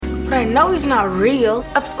But I know he's not real.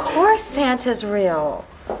 Of course Santa's real.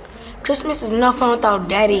 Christmas is no fun without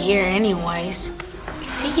Daddy here anyways.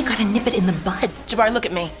 See, you gotta nip it in the bud. Jabari, look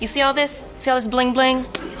at me. You see all this? See all this bling bling?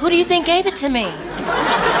 Who do you think gave it to me?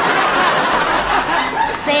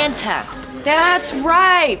 Santa. That's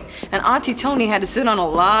right. And Auntie Tony had to sit on a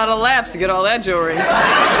lot of laps to get all that jewelry.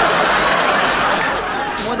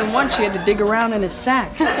 More than once she had to dig around in his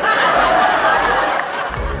sack.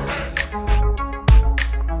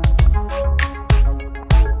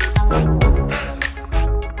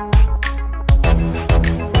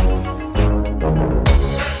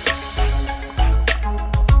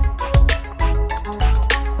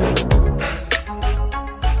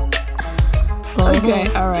 Okay,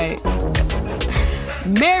 all right.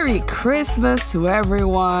 Merry Christmas to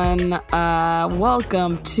everyone.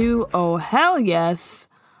 Welcome to Oh Hell Yes.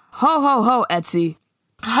 Ho ho ho, Etsy.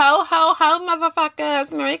 Ho ho ho,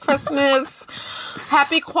 motherfuckers. Merry Christmas.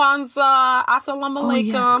 Happy Kwanzaa. Assalamu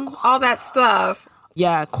alaikum. Yes, all that stuff.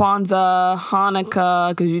 Yeah, Kwanzaa, Hanukkah,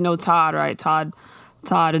 because you know Todd, right? Todd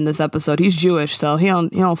in this episode, he's Jewish, so he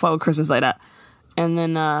don't fuck with Christmas like that. And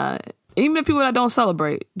then even the people that don't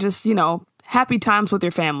celebrate, just, happy times with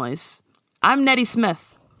your families. I'm Nettie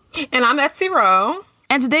Smith. And I'm Etsy Rowe.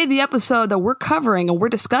 And today the episode that we're covering and we're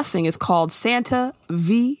discussing is called Santa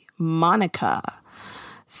v. Monica.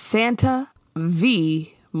 Santa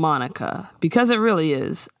v. Monica. Because it really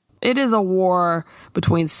is. It is a war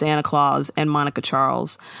between Santa Claus and Monica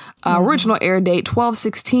Charles. Original air date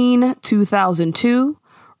 12/16/2002.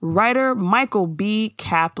 Writer Michael B.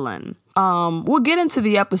 Kaplan. We'll get into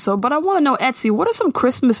the episode, but I want to know, Etsy, what are some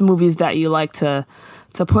Christmas movies that you like to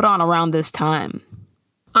put on around this time?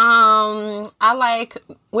 I like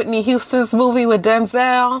Whitney Houston's movie with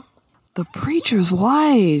Denzel. The Preacher's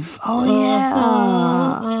Wife. Oh,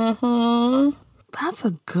 yeah. Mm-hmm. That's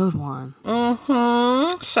a good one.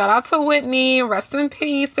 Mm-hmm. Shout out to Whitney. Rest in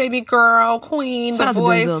peace, baby girl, queen, Shout the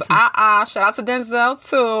voice. Shout out to Denzel,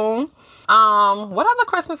 too. What other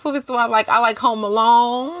Christmas movies do I like? I like Home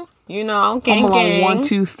Alone. Gang, Home Alone gang. 1,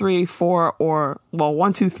 2, 3, 4,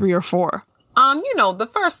 1, 2, 3, or 4. The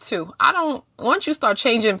first two. Once you start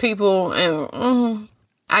changing people and,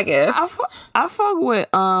 I guess. I fuck with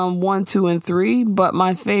 1, 2, and 3, but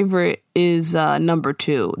my favorite is number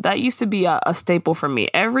 2. That used to be a staple for me.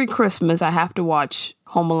 Every Christmas I have to watch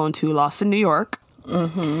Home Alone 2, Lost in New York.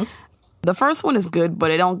 Mm-hmm. The first one is good, but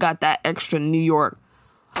it don't got that extra New York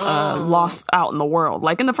lost out in the world.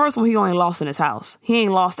 Like in the first one, he only lost in his house. He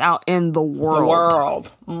ain't lost out in the world.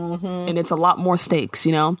 Mm-hmm. And it's a lot more stakes,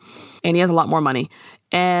 and he has a lot more money.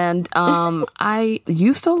 And I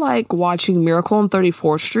used to like watching Miracle on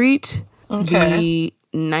 34th Street, the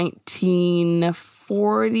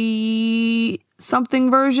 1940 something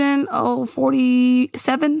version.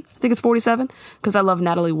 47. I think it's 47 because I love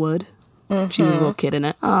Natalie Wood. Mm-hmm. She was a little kid in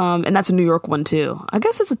it. And that's a New York one too. I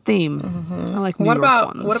guess it's a theme. Mm-hmm. I like New York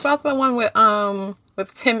ones. What about the one with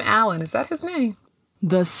Tim Allen? Is that his name?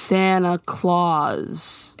 The Santa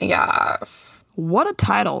Claus. Yes. What a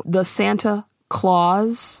title. The Santa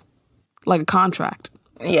Claus. Like a contract.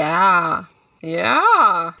 Yeah.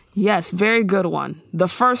 Yeah. Yes, very good one. The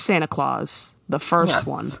first Santa Claus. The first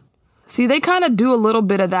one. See, they kind of do a little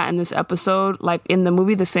bit of that in this episode. Like in the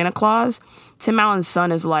movie The Santa Claus, Tim Allen's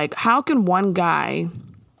son is like, how can one guy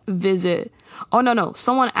visit? Oh, no.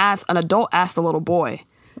 An adult asked the little boy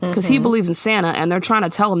because he believes in Santa and they're trying to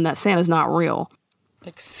tell him that Santa's not real.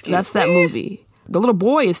 That's that movie. The little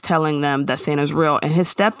boy is telling them that Santa's real and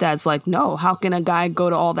his stepdad's like, no, how can a guy go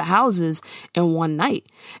to all the houses in one night?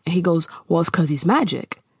 And he goes, well, it's because he's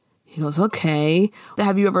magic. He goes, okay.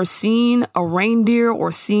 Have you ever seen a reindeer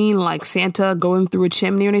or seen like Santa going through a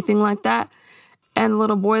chimney or anything like that? And the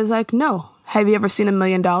little boy is like, no. Have you ever seen $1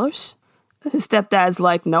 million? His stepdad's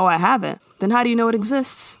like, no, I haven't. Then how do you know it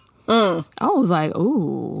exists? I was like,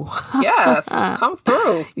 ooh. Yes, come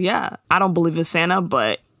through. Yeah, I don't believe in Santa,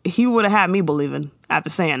 but he would have had me believing after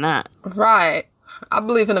saying that. Right. I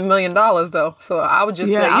believe in $1 million though, so I would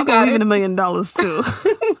just say, I believe in $1 million too.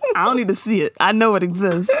 I don't need to see it. I know it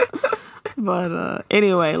exists. But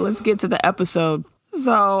anyway, let's get to the episode.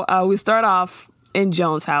 So we start off in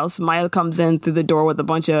Joan's house. Maya comes in through the door with a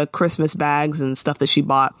bunch of Christmas bags and stuff that she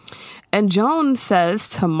bought. And Joan says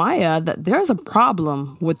to Maya that there's a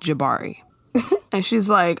problem with Jabari. And she's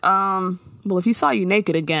like, well, if he saw you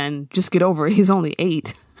naked again, just get over it. He's only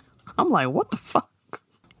 8. I'm like, what the fuck?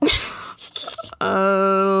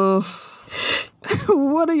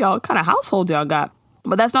 What are y'all kind of household y'all got?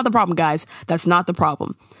 But that's not the problem, guys. That's not the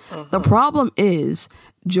problem. The problem is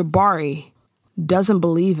Jabari doesn't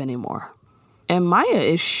believe anymore. And Maya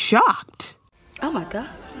is shocked. Oh my God.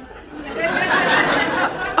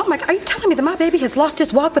 Oh my God. Are you telling me that my baby has lost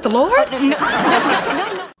his walk with the Lord? And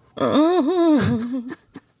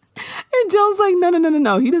Joan's like,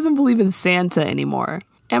 no. He doesn't believe in Santa anymore.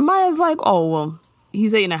 And Maya's like, oh, well,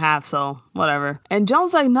 he's 8.5, so whatever. And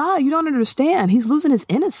Joan's like, nah, you don't understand. He's losing his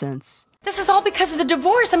innocence. This is all because of the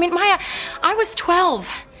divorce. I mean, Maya, I was 12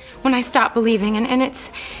 when I stopped believing, and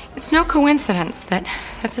it's no coincidence that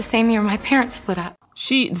that's the same year my parents split up.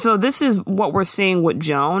 So this is what we're seeing with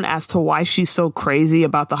Joan as to why she's so crazy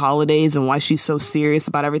about the holidays and why she's so serious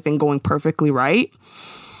about everything going perfectly right.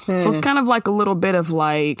 So it's kind of like a little bit of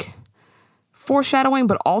like foreshadowing,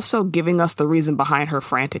 but also giving us the reason behind her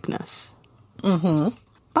franticness.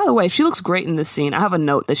 By the way, she looks great in this scene. I have a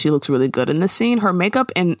note that she looks really good in this scene. Her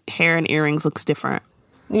makeup and hair and earrings looks different.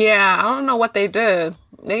 Yeah, I don't know what they did.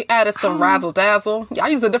 They added some razzle dazzle. I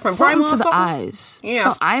used a different Something primer to or the something. eyes. Yeah.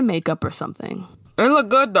 Some eye makeup or something. It looked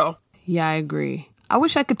good though. Yeah, I agree. I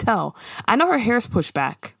wish I could tell. I know her hair's pushed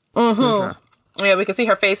back. Yeah, we can see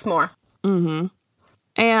her face more.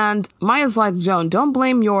 And Maya's like, Joan, don't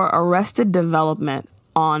blame your arrested development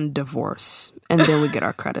on divorce. And then we get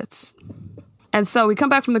our credits. And so we come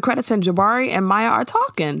back from the credits and Jabari and Maya are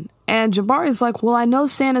talking. And Jabari's like, well, I know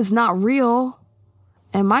Santa's not real.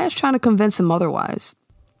 And Maya's trying to convince him otherwise.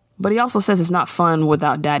 But he also says it's not fun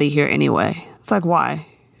without Daddy here anyway. It's like, why?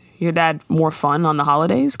 Your dad more fun on the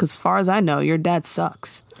holidays? Because as far as I know, your dad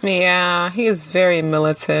sucks. Yeah, he is very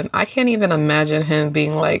militant. I can't even imagine him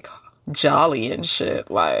being like jolly and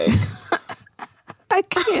shit. Like, I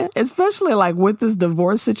can't. Especially like with this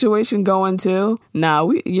divorce situation going too. Nah,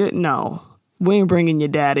 we ain't bringing your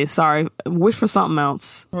daddy. Sorry. Wish for something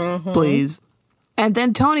else, please. And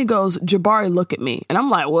then Tony goes, Jabari, look at me. And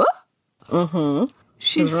I'm like, what?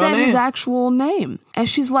 She said his actual name. And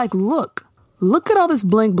she's like, look at all this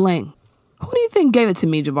bling bling. Who do you think gave it to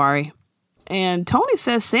me, Jabari? And Tony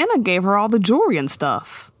says Santa gave her all the jewelry and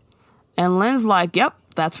stuff. And Lynn's like, yep,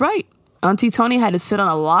 that's right. Auntie Tony had to sit on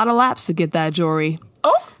a lot of laps to get that jewelry.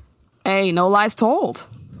 Oh. Hey, no lies told.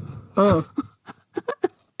 And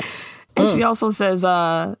she also says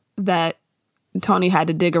that Tony had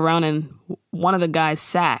to dig around in one of the guy's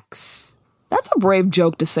sacks. That's a brave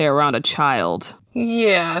joke to say around a child.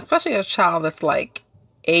 Yeah, especially a child that's like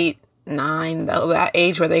 8, 9, that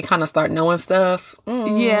age where they kind of start knowing stuff.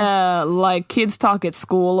 Yeah, like kids talk at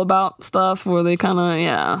school about stuff where they kind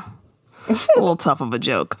of, a little tough of a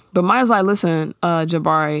joke. But Maya's like, listen,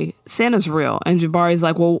 Jabari, Santa's real. And Jabari's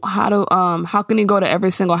like, well, how can he go to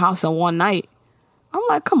every single house in one night? I'm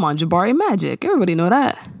like, come on, Jabari, magic. Everybody know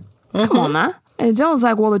that. Come on now. And Joan's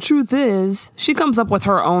like, well, the truth is, she comes up with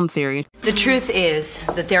her own theory. The truth is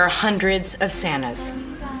that there are hundreds of Santas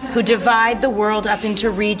who divide the world up into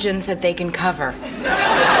regions that they can cover.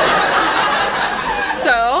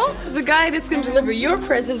 So, the guy that's going to deliver your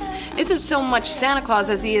presents isn't so much Santa Claus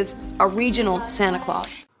as he is a regional Santa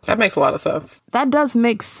Claus. That makes a lot of sense. That does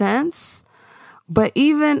make sense. But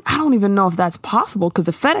I don't even know if that's possible because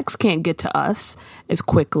if FedEx can't get to us as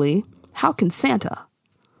quickly, how can Santa?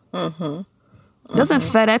 Doesn't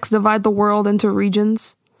FedEx divide the world into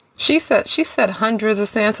regions? She said hundreds of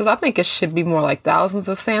Santas. I think it should be more like thousands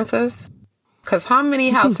of Santas. Because how many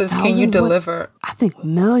houses can you deliver? I think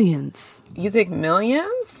millions. You think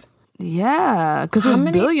millions? Yeah, because there's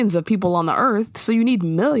billions of people on the earth, so you need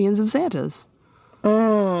millions of Santas.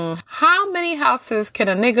 How many houses can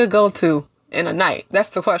a nigga go to in a night? That's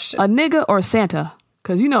the question. A nigga or Santa?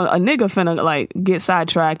 Because, a nigga finna, like, get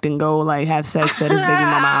sidetracked and go, like, have sex at his baby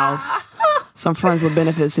mama house. Some friends with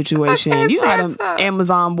benefits situation. You had an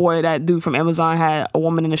Amazon boy, that dude from Amazon had a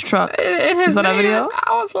woman in his truck. In his that video?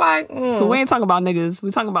 I was like, So we ain't talking about niggas. We're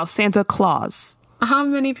talking about Santa Claus. How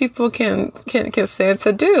many people can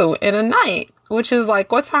Santa do in a night? Which is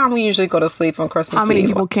like, what time we usually go to sleep on Christmas Eve? How many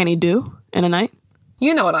people can he do in a night?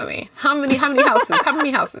 You know what I mean. How many houses? How many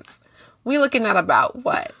houses? We looking at about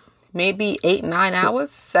what? Maybe 8, 9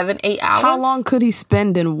 hours? 7, 8 hours? How long could he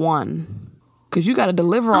spend in one? Because you got to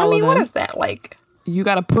deliver all of them. What is that like? You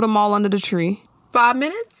got to put them all under the tree. 5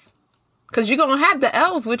 minutes? Because you're going to have the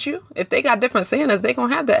elves with you. If they got different Santas, they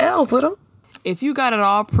going to have the elves with them. If you got it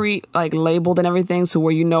all labeled and everything, so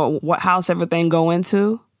where you know what house everything go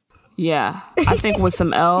into, yeah. I think with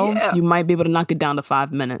some elves, you might be able to knock it down to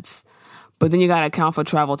 5 minutes. But then you got to account for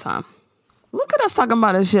travel time. Look at us talking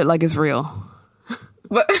about this shit like it's real.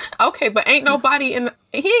 But ain't nobody he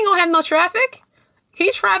ain't gonna have no traffic.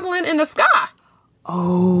 He's traveling in the sky.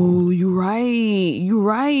 Oh, you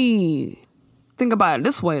right. Think about it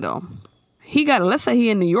this way though. Let's say he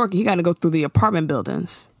in New York, he got to go through the apartment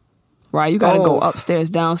buildings. Right? You got to go upstairs,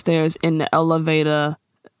 downstairs, in the elevator.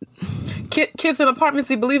 Kids in apartments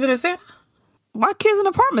be believing in Santa? Why kids in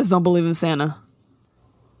apartments don't believe in Santa?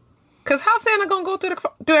 Cause how Santa gonna go through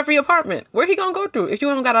every apartment? Where he gonna go through if you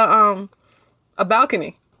don't got a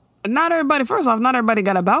balcony? Not everybody. First off, not everybody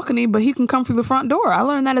got a balcony, but he can come through the front door. I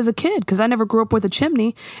learned that as a kid because I never grew up with a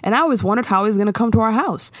chimney, and I always wondered how he's gonna come to our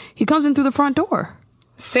house. He comes in through the front door.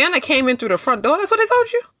 Santa came in through the front door. That's what they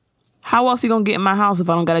told you. How else he gonna get in my house if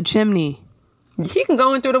I don't got a chimney? He can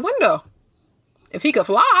go in through the window if he could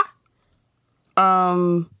fly.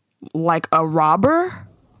 Like a robber?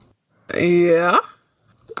 Yeah.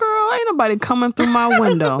 Girl, ain't nobody coming through my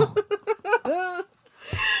window. How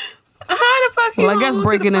the fuck? Well, I guess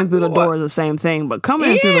breaking in through the door is the same thing, but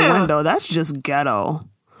coming in through the window, that's just ghetto.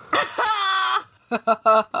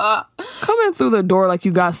 Coming through the door like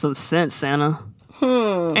you got some sense, Santa.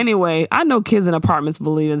 Anyway, I know kids in apartments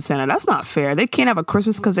believe in Santa. That's not fair. They can't have a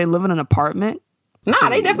Christmas because they live in an apartment. Nah,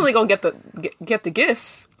 they definitely gonna get the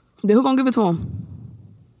gifts. Then who gonna give it to them?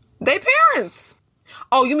 They parents.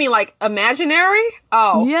 Oh, you mean like imaginary?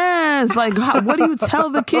 Oh. Yes, like what do you tell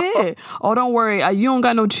the kid? Oh, don't worry, you don't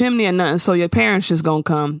got no chimney or nothing, so your parents just gonna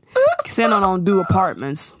come. Santa don't do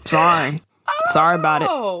apartments. Sorry. Sorry about it.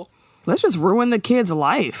 Let's just ruin the kid's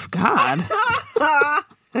life. God.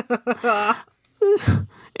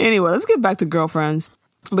 Anyway, let's get back to Girlfriends.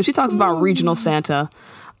 But she talks about regional Santa,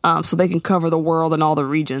 so they can cover the world and all the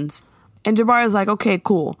regions. And Jabari's like, okay,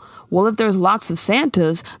 cool. Well, if there's lots of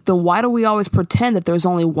Santas, then why do we always pretend that there's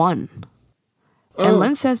only one? And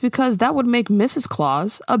Lynn says because that would make Mrs.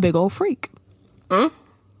 Claus a big old freak.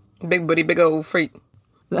 Big booty, big old freak.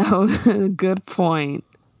 That was a good point.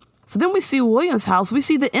 So then we see William's house. We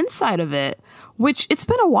see the inside of it, which it's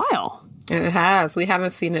been a while. It has. We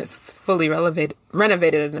haven't seen it fully renovated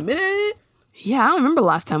in a minute. Yeah, I don't remember the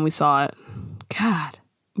last time we saw it. God.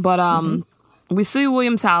 But we see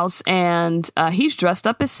William's house, and he's dressed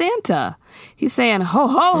up as Santa. He's saying, ho,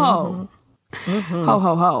 ho, ho. Ho,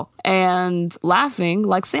 ho, ho. And laughing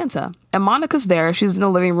like Santa. And Monica's there. She's in the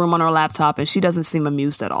living room on her laptop, and she doesn't seem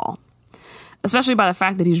amused at all. Especially by the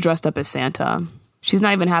fact that he's dressed up as Santa. She's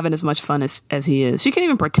not even having as much fun as he is. She can't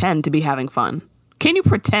even pretend to be having fun. Can you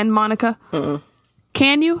pretend, Monica?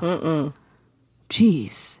 Can you?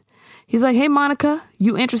 Jeez. He's like, hey, Monica,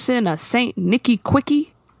 you interested in a St. Nicky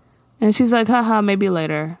Quickie? And she's like, haha, maybe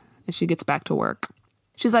later. And she gets back to work.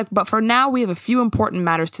 She's like, but for now, we have a few important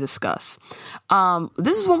matters to discuss.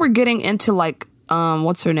 This is when we're getting into, like,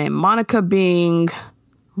 what's her name? Monica being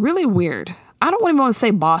really weird. I don't even want to say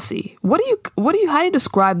bossy. How do you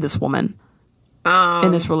describe this woman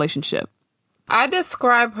in this relationship? I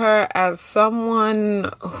describe her as someone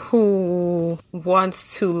who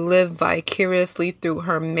wants to live vicariously through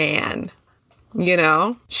her man. You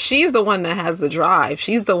know, she's the one that has the drive.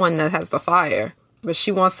 She's the one that has the fire. But she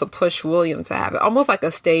wants to push William to have it. Almost like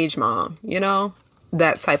a stage mom, you know?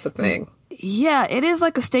 That type of thing. Yeah, it is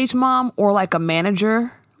like a stage mom or like a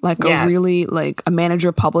manager. Like a really, like a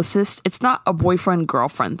manager publicist. It's not a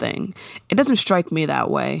boyfriend-girlfriend thing. It doesn't strike me that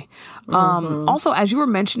way. Also, as you were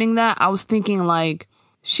mentioning that, I was thinking like,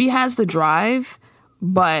 she has the drive,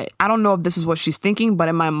 but I don't know if this is what she's thinking, but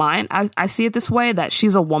in my mind, I see it this way, that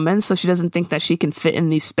she's a woman, so she doesn't think that she can fit in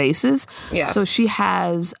these spaces. Yes. So she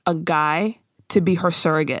has a guy to be her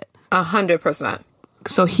surrogate. 100%.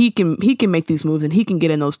 So he can make these moves and he can get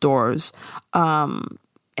in those doors.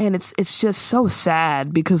 And it's just so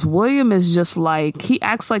sad because William is just like, he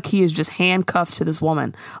acts like he is just handcuffed to this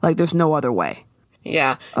woman. Like there's no other way.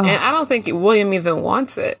 Yeah. And I don't think William even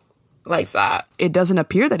wants it like that. It doesn't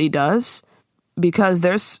appear that he does, because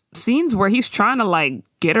there's scenes where he's trying to like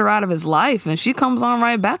get her out of his life and she comes on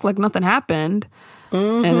right back like nothing happened.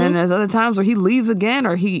 And then there's other times where he leaves again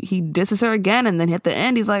or he disses her again. And then at the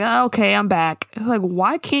end, he's like, oh, okay, I'm back. It's like,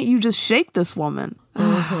 why can't you just shake this woman?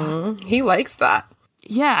 He likes that.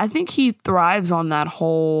 Yeah, I think he thrives on that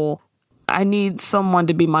whole, I need someone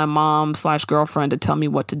to be my mom/girlfriend to tell me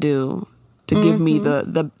what to do, to give me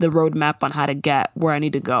the roadmap on how to get where I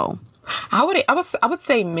need to go. I would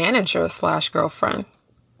say manager/girlfriend.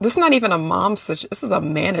 This is not even a mom situation. This is a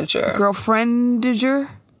manager. Girlfriendager?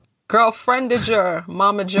 Girlfriendager.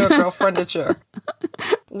 Momager, girlfriendager.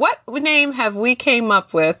 What name have we came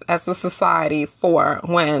up with as a society for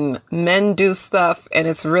when men do stuff and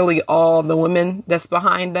it's really all the women that's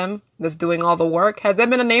behind them that's doing all the work? Has there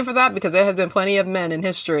been a name for that? Because there has been plenty of men in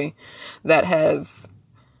history that has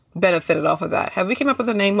benefited off of that. Have we came up with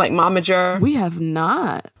a name like momager? We have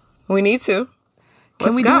not. We need to.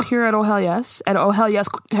 Can we do it here at Oh Hell Yes? At Oh Hell Yes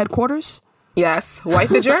headquarters? Yes.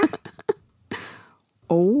 Wifeager?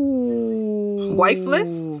 Oh.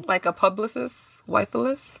 Wifeless? Like a publicist?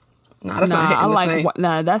 Wifeless? No, that's not hitting the same.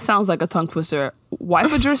 Nah, that sounds like a tongue twister.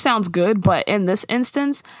 Wifeager sounds good, but in this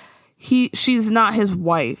instance, she's not his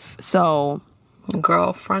wife. So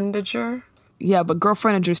Girlfriendager? Yeah, but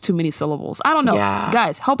girlfriendager is too many syllables. I don't know. Yeah.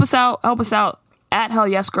 Guys, help us out. Help us out. At Hell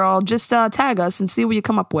Yes Girl. Just tag us and see what you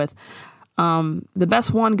come up with. The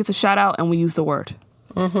best one gets a shout out and we use the word.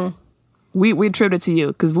 Mm-hmm. We attribute it to you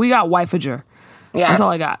because we got wifeager. Yes. That's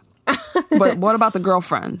all I got. But what about the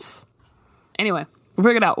girlfriends? Anyway, we'll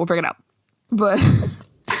figure it out. But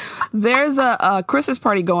there's a Christmas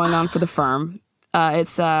party going on for the firm.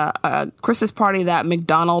 It's a Christmas party that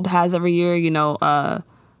McDonald has every year. You know,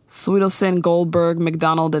 Sweetelson, Goldberg,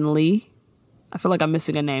 McDonald, and Lee. I feel like I'm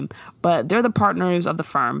missing a name. But they're the partners of the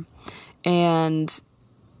firm. And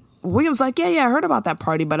William's like, yeah, I heard about that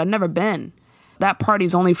party, but I've never been. That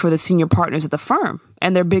party's only for the senior partners at the firm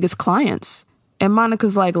and their biggest clients. And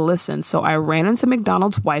Monica's like, listen, so I ran into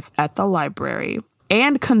McDonald's wife at the library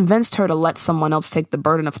and convinced her to let someone else take the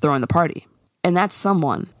burden of throwing the party. And that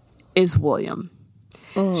someone is William.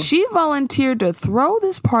 She volunteered to throw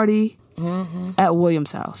this party at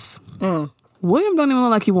William's house. William don't even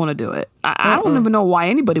look like he want to do it. I don't even know why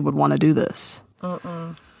anybody would want to do this.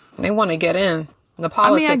 They want to get in the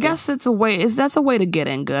politics. I mean, I guess that's a way to get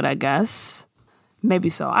in good, I guess. Maybe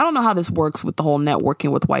so. I don't know how this works with the whole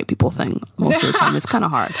networking with white people thing most of the time. It's kind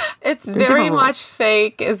of hard. It's very much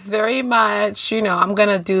fake. It's very much, I'm going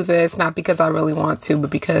to do this not because I really want to,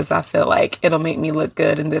 but because I feel like it'll make me look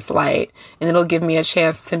good in this light. And it'll give me a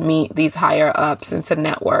chance to meet these higher ups and to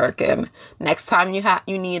network. And next time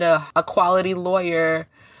you need a quality lawyer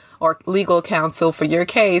or legal counsel for your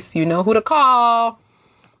case, you know who to call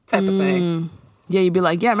type of thing. Yeah, you'd be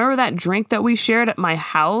like, yeah, remember that drink that we shared at my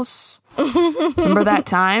house? Remember that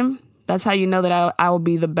time? That's how you know that I will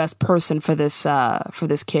be the best person for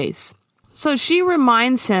this case. So she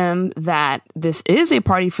reminds him that this is a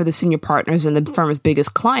party for the senior partners and the firm's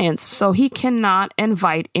biggest clients, so he cannot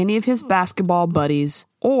invite any of his basketball buddies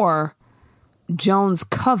or Joan's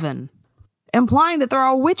coven, implying that they're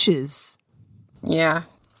all witches. Yeah.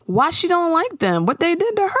 Why she don't like them? What they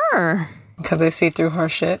did to her? Because they see through her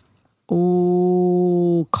shit.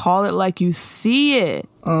 Ooh, call it like you see it.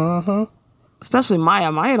 Especially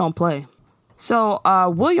Maya. Maya don't play. So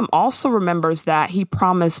William also remembers that he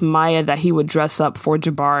promised Maya that he would dress up for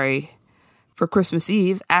Jabari for Christmas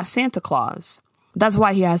Eve as Santa Claus. That's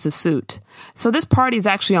why he has the suit. So this party is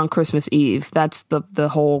actually on Christmas Eve. That's the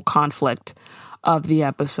whole conflict of the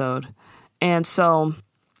episode. And so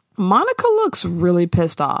Monica looks really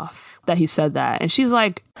pissed off that he said that. And she's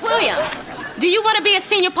like, William, do you want to be a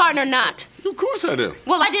senior partner or not? Of course I do.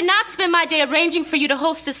 Well, I did not spend my day arranging for you to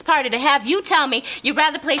host this party to have you tell me you'd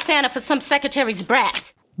rather play Santa for some secretary's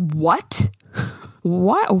brat. What?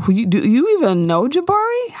 What? Do you even know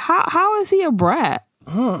Jabari? How is he a brat?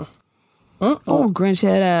 Oh, Grinch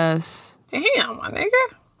head ass. Damn, my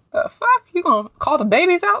nigga. The fuck? You gonna call the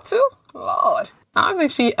babies out too? Lord. I don't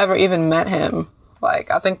think she ever even met him. Like,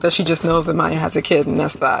 I think that she just knows that Maya has a kid and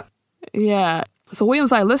that's that. Yeah. So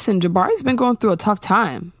William's like, listen, Jabari's been going through a tough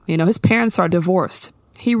time. You know, his parents are divorced.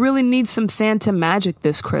 He really needs some Santa magic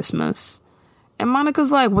this Christmas. And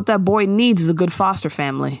Monica's like, what that boy needs is a good foster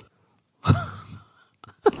family.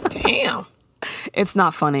 Damn. It's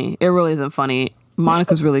not funny. It really isn't funny.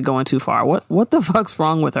 Monica's really going too far. What the fuck's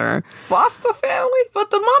wrong with her? Foster family?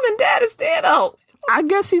 But the mom and dad is dead out. I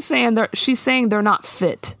guess she's saying they're not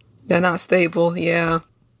fit. They're not stable, yeah.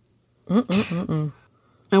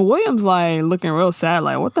 And William's like looking real sad,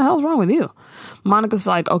 like, what the hell's wrong with you? Monica's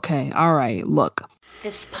like, okay, all right, look.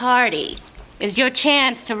 This party is your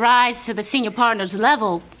chance to rise to the senior partner's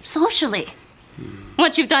level socially.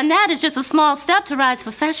 Once you've done that, it's just a small step to rise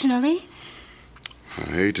professionally. I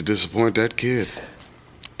hate to disappoint that kid.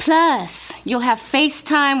 Plus, you'll have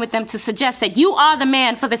FaceTime with them to suggest that you are the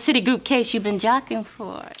man for the Citigroup case you've been jockeying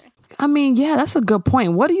for. I mean, yeah, that's a good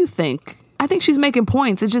point. What do you think? I think she's making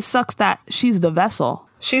points. It just sucks that she's the vessel.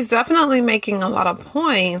 She's definitely making a lot of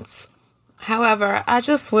points. However, I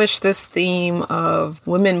just wish this theme of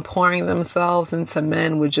women pouring themselves into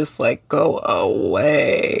men would just like go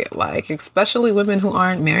away. Like, especially women who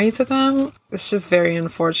aren't married to them. It's just very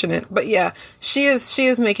unfortunate. But yeah, she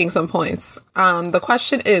is making some points. The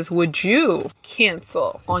question is, would you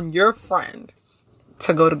cancel on your friend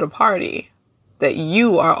to go to the party that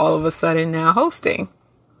you are all of a sudden now hosting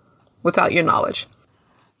without your knowledge?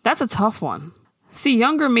 That's a tough one. See,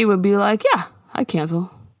 younger me would be like, yeah, I'd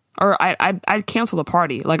cancel. Or I'd cancel the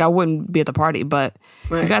party. Like, I wouldn't be at the party, but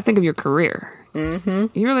you got to think of your career.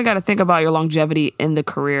 You really got to think about your longevity in the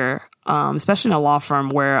career, especially in a law firm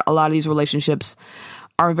where a lot of these relationships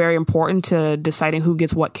are very important to deciding who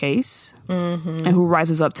gets what case and who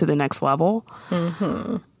rises up to the next level.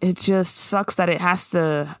 It just sucks that it has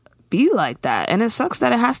to be like that. And it sucks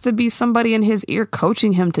that it has to be somebody in his ear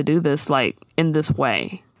coaching him to do this, like, in this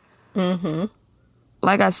way. Mm-hmm.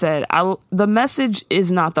 Like I said, the message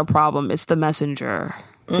is not the problem. It's the messenger.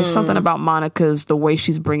 There's something about Monica's, the way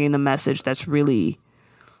she's bringing the message that's really,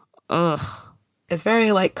 ugh. It's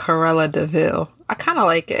very like Cruella de Vil. I kind of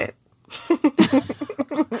like it.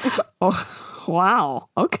 Oh, wow.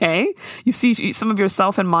 Okay. You see some of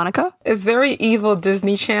yourself in Monica? It's very evil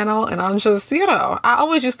Disney Channel, and I'm just, I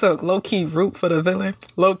always used to low-key root for the villain.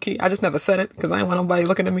 Low-key. I just never said it because I didn't want nobody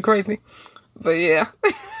looking at me crazy. But yeah.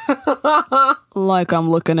 Like I'm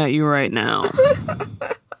looking at you right now.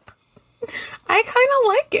 I kind of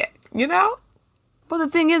like it, But the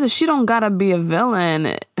thing is she don't gotta be a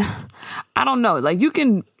villain. I don't know. Like, you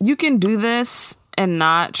can do this and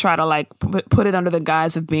not try to, like, put it under the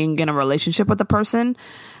guise of being in a relationship with the person.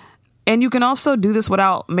 And you can also do this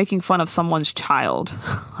without making fun of someone's child.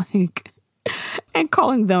 Like, and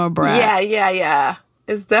calling them a brat. Yeah.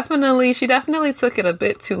 She definitely took it a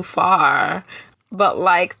bit too far. But,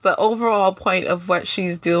 like, the overall point of what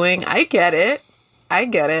she's doing, I get it.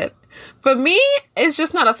 For me, it's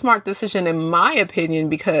just not a smart decision in my opinion,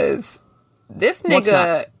 because this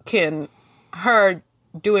nigga her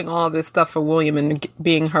doing all this stuff for William and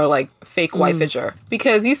being her, like, fake wife-ager.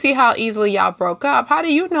 Because you see how easily y'all broke up. How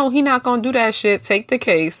do you know he not gonna do that shit? Take the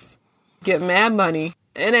case, get mad money,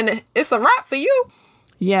 and then it's a wrap for you.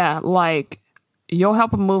 Yeah, like, you'll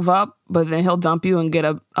help him move up, but then he'll dump you and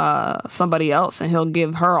get somebody else, and he'll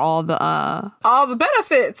give her all the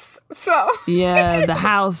benefits. So yeah, the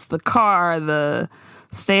house, the car, the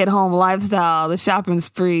stay-at-home lifestyle, the shopping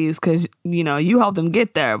sprees, because you helped him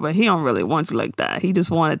get there, but he don't really want you like that. He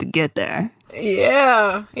just wanted to get there.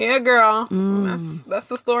 Yeah, girl. That's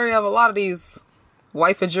the story of a lot of these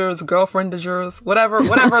wife-agers, girlfriend-agers, whatever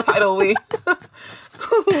title we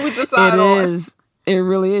decide on. It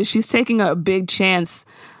really is. She's taking a big chance,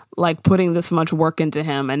 like, putting this much work into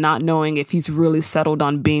him and not knowing if he's really settled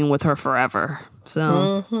on being with her forever.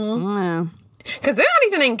 So, yeah. Because they're not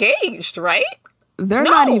even engaged, right? They're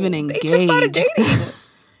not even engaged. They just started dating.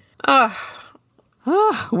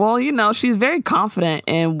 Well, she's very confident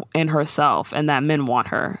in herself and that men want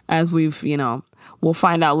her, as we'll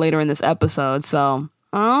find out later in this episode. So,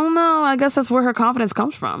 I don't know. I guess that's where her confidence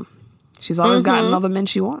comes from. She's always gotten all the men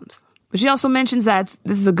she wants. But she also mentions that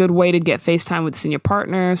this is a good way to get FaceTime with the senior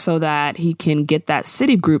partner so that he can get that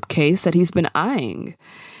Citigroup case that he's been eyeing.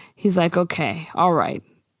 He's like, okay, all right.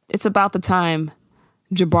 It's about the time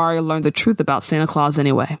Jabari learned the truth about Santa Claus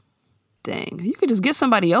anyway. Dang, you could just get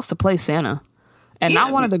somebody else to play Santa and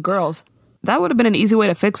not one of the girls. That would have been an easy way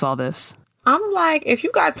to fix all this. I'm like, if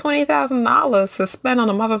you got $20,000 to spend on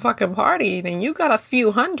a motherfucking party, then you got a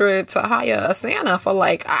few hundred to hire a Santa for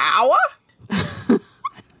like an hour?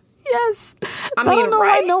 Yes. I don't know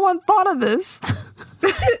why no one thought of this.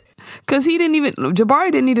 Because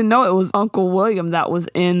Jabari didn't even know it was Uncle William that was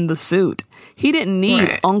in the suit. He didn't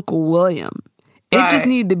need Uncle William. It just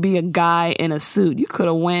needed to be a guy in a suit. You could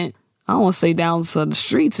have went, I don't want to say down to the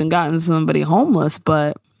streets and gotten somebody homeless,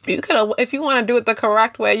 but... You could have, if you want to do it the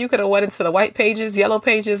correct way, you could have went into the white pages, yellow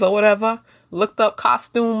pages, or whatever. Looked up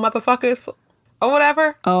costume motherfuckers or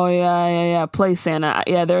whatever. Oh, yeah. Play Santa.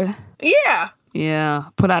 Yeah, they're... Yeah. Yeah,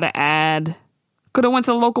 put out an ad. Could have went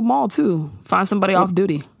to the local mall, too. Find somebody off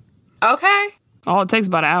duty. Okay. All it takes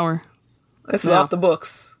about an hour. This is off the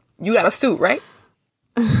books. You got a suit, right?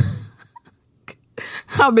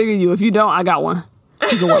 How big are you? If you don't, I got one.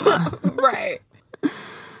 You can wear mine. Right.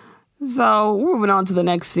 So, we're moving on to the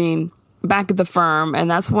next scene. Back at the firm, and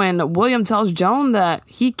that's when William tells Joan that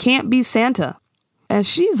he can't be Santa. And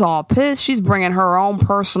she's all pissed. She's bringing her own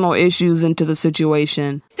personal issues into the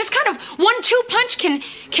situation. This kind of 1-2 punch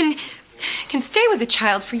can stay with a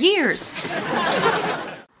child for years.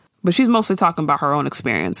 But she's mostly talking about her own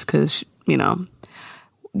experience because,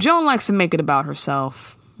 Joan likes to make it about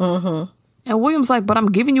herself. Mm-hmm. And William's like, but I'm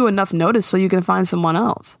giving you enough notice so you can find someone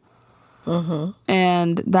else. Mm-hmm.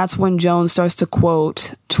 And that's when Joan starts to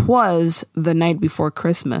quote, "'Twas the night before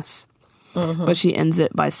Christmas." Mm-hmm. But she ends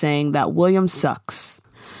it by saying that William sucks.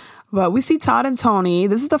 But we see Todd and Tony.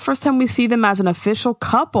 This is the first time we see them as an official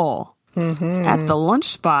couple at the lunch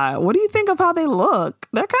spot. What do you think of how they look?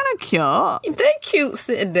 They're kind of cute. They're cute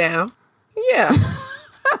sitting down. Yeah.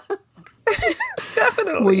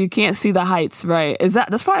 Definitely. Well, you can't see the heights, right?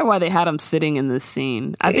 That's probably why they had them sitting in this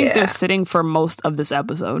scene. I think they're sitting for most of this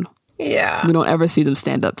episode. Yeah. We don't ever see them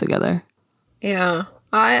stand up together. Yeah.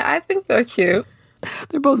 I think they're cute.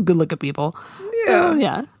 They're both good-looking people. Yeah.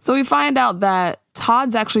 Yeah. So we find out that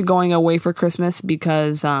Todd's actually going away for Christmas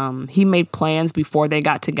because he made plans before they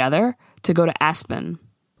got together to go to Aspen.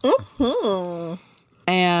 Mm-hmm.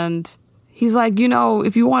 And he's like, you know,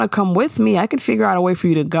 if you want to come with me, I can figure out a way for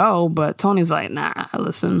you to go. But Tony's like, nah,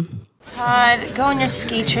 listen. Todd, go on your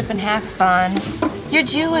ski trip and have fun. You're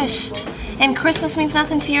Jewish. And Christmas means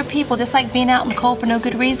nothing to your people, just like being out in the cold for no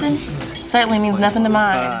good reason certainly means nothing to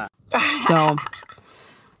mine. So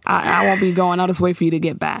I won't be going. I'll just wait for you to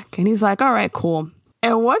get back. And he's like, all right, cool.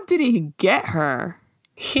 And what did he get her?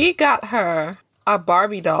 He got her a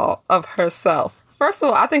Barbie doll of herself. First of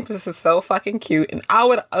all, I think this is so fucking cute. And I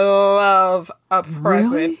would love a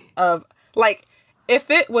present of, like,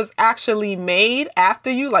 if it was actually made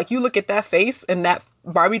after you, like, you look at that face and that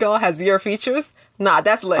Barbie doll has your features. Nah,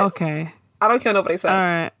 that's lit. Okay. I don't care what nobody says. All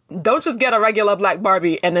right. Don't just get a regular black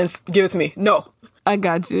Barbie and then give it to me. No. I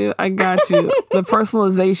got you. The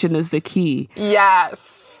personalization is the key.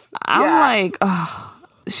 Yes. I'm like, oh,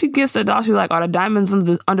 she gets the doll. She's like, are the diamonds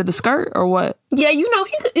under the skirt or what? Yeah, you know,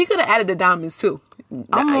 he could have added the diamonds too.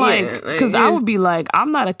 I'm like, because I would be like,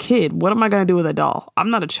 I'm not a kid. What am I going to do with a doll? I'm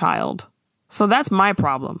not a child. So that's my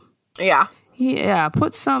problem. Yeah. Yeah,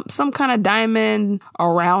 put some kind of diamond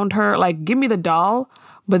around her. Like, give me the doll,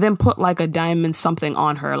 but then put like a diamond something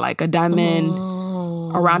on her. Like a diamond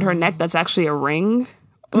around her neck that's actually a ring.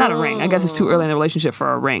 Not a ring. I guess it's too early in the relationship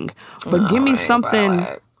for a ring. But give me something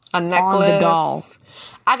a necklace. on the doll.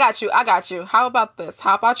 I got you. How about this?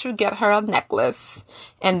 How about you get her a necklace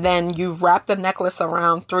and then you wrap the necklace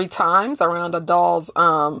around 3 times around the doll's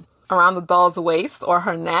waist or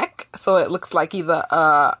her neck, so it looks like either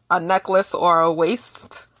a necklace or a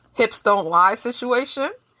waist. Hips don't lie situation.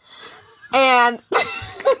 And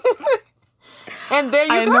and there you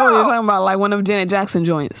go. I know what you're talking about, like one of them Janet Jackson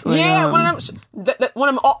joints. Like, yeah, one of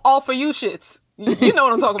them all for you shits. You know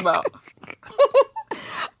what I'm talking about.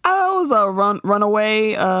 I was a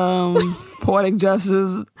runaway poetic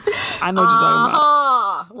justice. I know what you're talking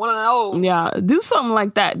about. One of those. Yeah, do something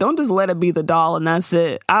like that. Don't just let it be the doll and that's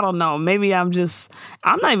it. I don't know. Maybe I'm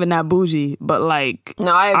not even that bougie, but like,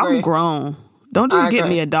 no, I agree. I'm grown. Don't just get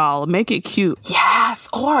me a doll. Make it cute. Yes,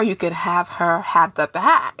 or you could have her have the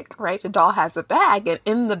bag, right? The doll has the bag, and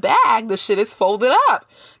in the bag, the shit is folded up.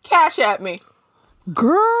 Cash at me.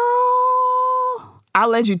 Girl, I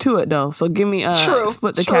led you to it though, so give me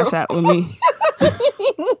split the cash app with me.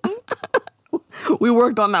 We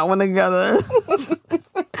worked on that one together.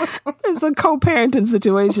 It's a co-parenting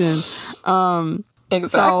situation. Exactly.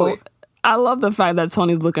 So I love the fact that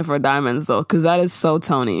Tony's looking for diamonds though, because that is so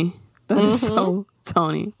Tony. That is so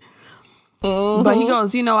Tony. But he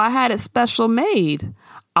goes, you know, I had it special made.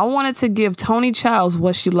 I wanted to give Tony Childs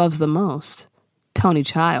what she loves the most. Tony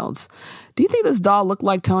Childs. Do you think this doll looked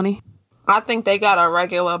like Tony? I think they got a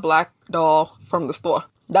regular black doll from the store.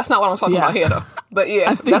 That's not what I'm talking about here, though. But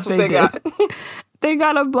yeah, that's what they got. They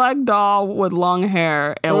got a black doll with long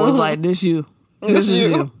hair and was like, this you. This is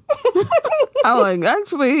you. I'm like,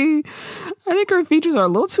 actually, I think her features are a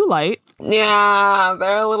little too light. Yeah,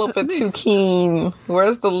 they're a little bit too keen.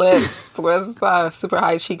 Where's the lips? Where's the super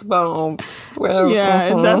high cheekbones?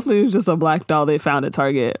 It definitely was just a black doll they found at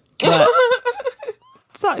Target. But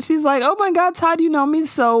so she's like, oh my God, Todd, you know me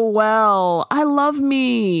so well. I love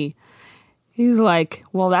me. He's like,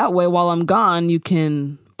 well, that way while I'm gone, you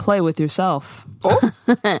can play with yourself. Oh.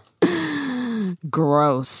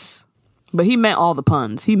 Gross. But he meant all the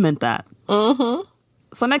puns. He meant that. Mm-hmm.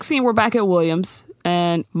 So next scene, we're back at Williams,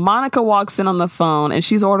 and Monica walks in on the phone, and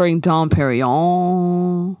she's ordering Dom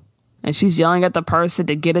Perignon, and she's yelling at the person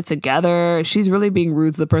to get it together. She's really being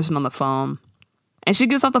rude to the person on the phone. And she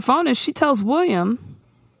gets off the phone, and she tells William,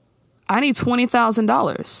 I need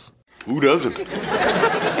 $20,000. Who doesn't?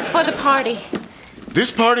 It's for the party. This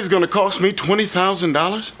party's gonna cost me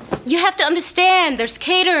 $20,000? You have to understand, there's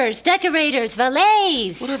caterers, decorators,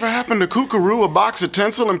 valets. Whatever happened to Kookaroo, a box of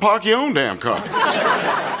tinsel, and park your own damn car?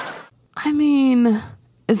 I mean,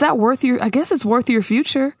 is that worth I guess it's worth your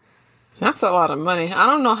future. That's a lot of money. I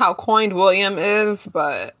don't know how coined William is,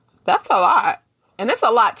 but that's a lot. And it's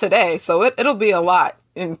a lot today, so it'll be a lot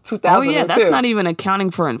in 2002. Oh yeah, that's not even accounting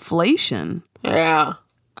for inflation. Yeah.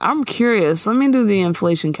 I'm curious. Let me do the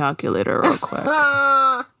inflation calculator real quick.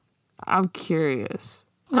 I'm curious.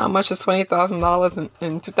 How much is $20,000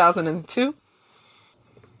 in 2002?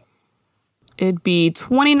 It'd be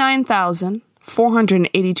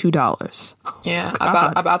 $29,482. Yeah,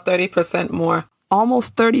 about 30% more.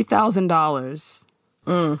 Almost $30,000.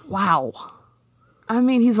 Wow. I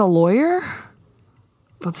mean, he's a lawyer,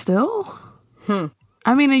 but still. I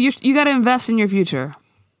mean, you got to invest in your future.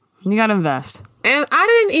 You got to invest. And I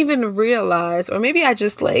didn't even realize, or maybe I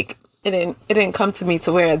just it didn't come to me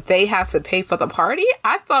to where they have to pay for the party.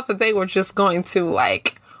 I thought that they were just going to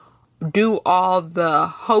do all the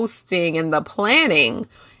hosting and the planning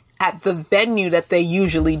at the venue that they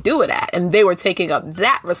usually do it at. And they were taking up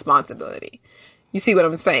that responsibility. You see what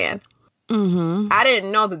I'm saying? Mm-hmm. I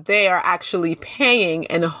didn't know that they are actually paying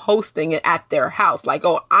and hosting it at their house. Like,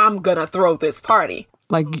 oh, I'm going to throw this party.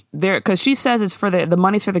 Like, because she says it's for the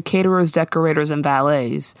money's for the caterers, decorators, and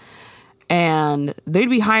valets. And they'd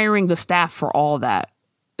be hiring the staff for all that.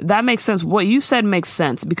 That makes sense. What you said makes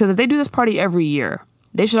sense. Because if they do this party every year,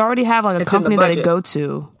 they should already have like a company that they go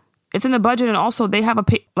to. It's in the budget, and also they have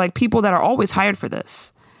like people that are always hired for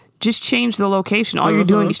this. Just change the location. All you're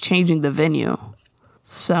doing is changing the venue.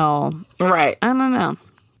 So, right. I don't know.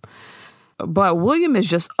 But William is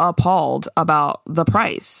just appalled about the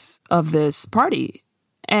price of this party.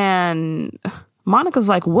 And Monica's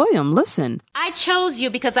like, William, listen. I chose you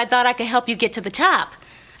because I thought I could help you get to the top.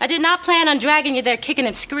 I did not plan on dragging you there kicking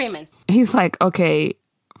and screaming. He's like, okay,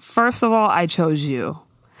 first of all, I chose you.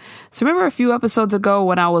 So remember a few episodes ago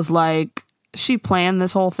when I was like, she planned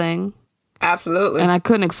this whole thing? Absolutely. And I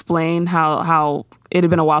couldn't explain how it had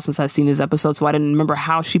been a while since I'd seen this episode, so I didn't remember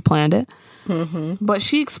how she planned it. Mm-hmm. But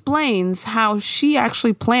she explains how she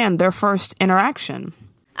actually planned their first interaction.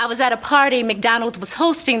 I was at a party McDonald was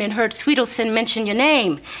hosting and heard Sweetelson mention your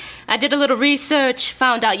name. I did a little research,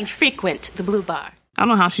 found out you frequent the Blue Bar. I don't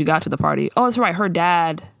know how she got to the party. Oh, that's right. Her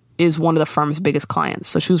dad is one of the firm's biggest clients,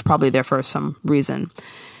 so she was probably there for some reason.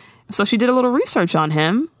 So she did a little research on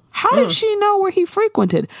him. How did she know where he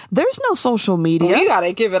frequented? There's no social media. We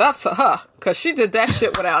gotta give it up to her, because she did that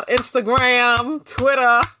shit without Instagram,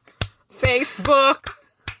 Twitter, Facebook.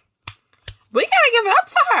 We gotta give it up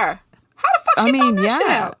to her. How the fuck she found that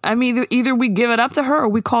shit out? I mean, either we give it up to her or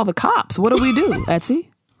we call the cops. What do we do, Etsy?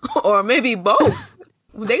 Or maybe both.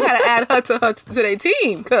 They gotta add her to their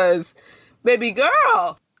team, because, baby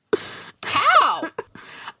girl, how?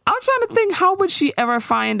 I'm trying to think, how would she ever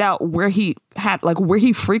find out where he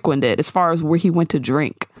frequented as far as where he went to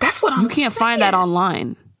drink? That's what I'm saying. You can't find that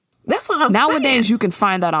online. That's what I'm saying. Nowadays, you can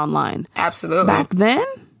find that online. Absolutely. Back then,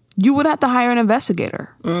 you would have to hire an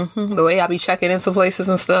investigator. Mm-hmm. The way I be checking into places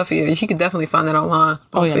and stuff, yeah, you could definitely find that online.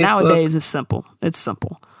 Oh, yeah, Facebook. Nowadays, it's simple. It's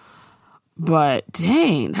simple. But,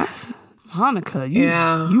 dang, that's... Monica,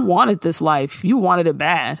 you wanted this life. You wanted it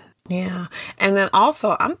bad. Yeah. And then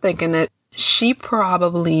also, I'm thinking that she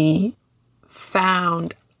probably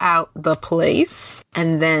found out the place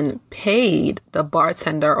and then paid the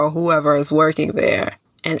bartender or whoever is working there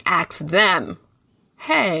and asked them,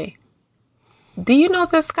 hey, do you know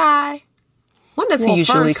this guy? When does he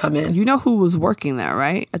usually come in? You know who was working there,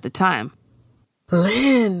 right? At the time.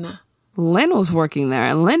 Lynn was working there,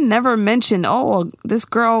 and Lynn never mentioned, oh, this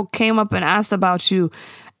girl came up and asked about you.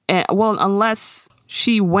 And, well, unless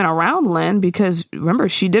she went around Lynn, because remember,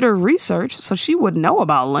 she did her research, so she would know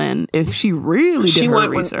about Lynn if she really did her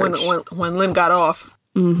research. When Lynn got off.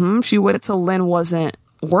 Mm-hmm. She waited till Lynn wasn't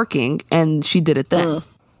working, and she did it then.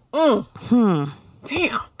 Damn.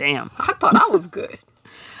 I thought I was good.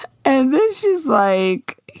 And then he's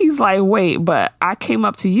like, wait, but I came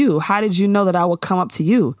up to you. How did you know that I would come up to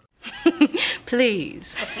you?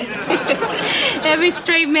 Please. Every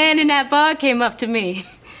straight man in that bar came up to me.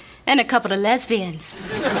 And a couple of lesbians.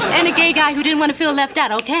 And a gay guy who didn't want to feel left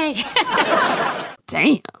out, okay?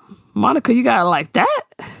 Damn. Monica, you got it like that?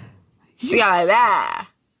 She got it like that.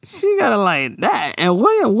 She got it like that. And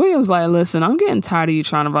William's like, listen, I'm getting tired of you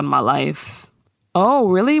trying to run my life. Oh,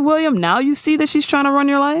 really, William? Now you see that she's trying to run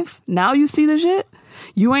your life? Now you see the shit?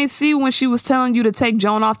 You ain't see when she was telling you to take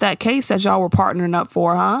Joan off that case that y'all were partnering up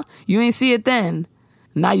for, huh? You ain't see it then.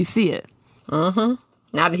 Now you see it. Mm-hmm.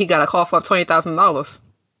 Now that he got a call for $20,000.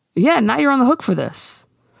 Yeah, now you're on the hook for this.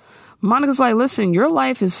 Monica's like, listen, your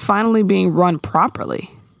life is finally being run properly.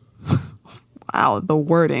 Wow, the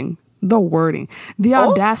wording. The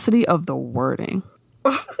audacity of the wording.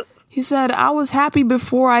 He said, I was happy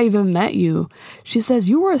before I even met you. She says,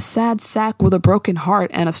 you were a sad sack with a broken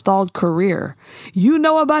heart and a stalled career. You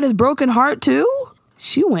know about his broken heart, too?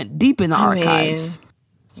 She went deep in the archives.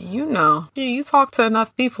 You know. You talk to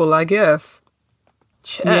enough people, I guess.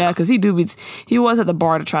 Yeah, because he was at the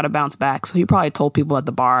bar to try to bounce back. So he probably told people at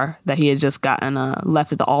the bar that he had just gotten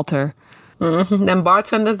left at the altar. Mm-hmm. Them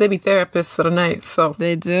bartenders, they be therapists for the night, so.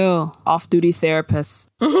 They do. Off-duty therapists.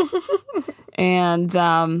 And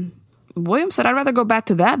William said, I'd rather go back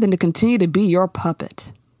to that than to continue to be your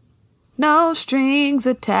puppet. No strings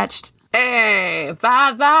attached. Hey,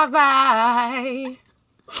 bye, bye, bye.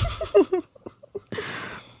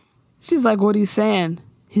 She's like, what are you saying?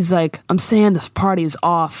 He's like, I'm saying this party is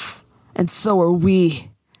off, and so are we.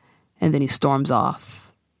 And then he storms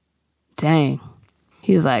off. Dang.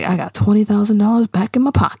 He's like, I got $20,000 back in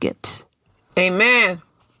my pocket. Amen.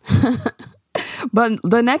 But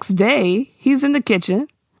the next day, he's in the kitchen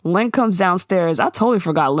Lynn comes downstairs. I totally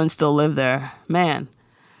forgot Lynn still lived there. Man.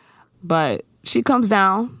 But she comes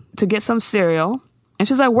down to get some cereal. And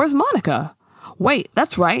she's like, where's Monica? Wait,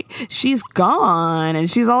 that's right. She's gone. And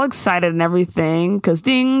she's all excited and everything. Because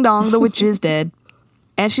ding dong, the witch is dead.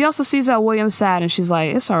 And she also sees that William's sad. And she's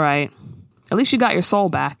like, it's all right. At least you got your soul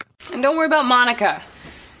back. And don't worry about Monica.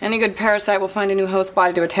 Any good parasite will find a new host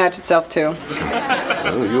body to attach itself to.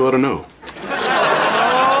 Well, you ought to know.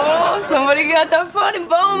 Oh, somebody got the funny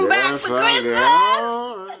bone back for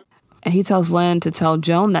Christmas. And he tells Lynn to tell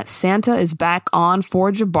Joan that Santa is back on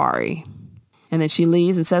for Jabari. And then she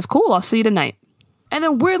leaves and says, cool, I'll see you tonight. And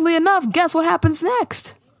then weirdly enough, guess what happens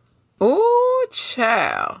next? Ooh,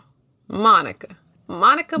 child. Monica.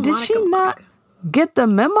 Did she not get the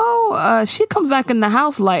memo? She comes back in the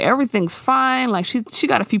house like everything's fine. Like she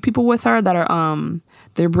got a few people with her that are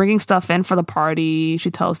they're bringing stuff in for the party. She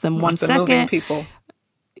tells them like 1 second. Moving people.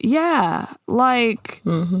 Yeah, like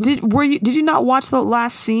did you not watch the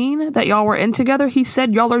last scene that y'all were in together? He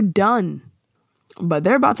said y'all are done, but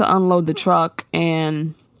they're about to unload the truck,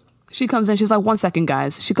 and she comes in. She's like, 1 second,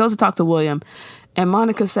 guys. She goes to talk to William, and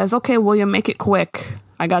Monica says, "Okay, William, make it quick.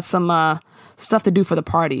 I got some stuff to do for the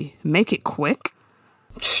party. Make it quick."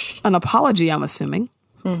 An apology, I'm assuming.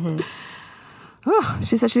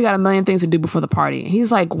 She said she got a million things to do before the party.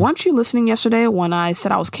 He's like, weren't you listening yesterday when I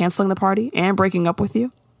said I was canceling the party and breaking up with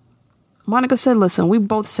you? Monica said, listen, we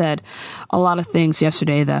both said a lot of things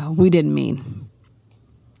yesterday that we didn't mean.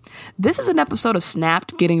 This is an episode of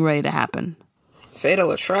Snapped getting ready to happen.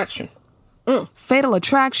 Fatal Attraction. Fatal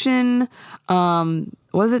Attraction.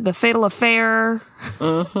 Was it The Fatal Affair?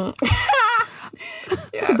 Yes.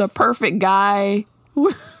 The Perfect Guy.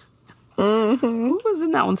 Who was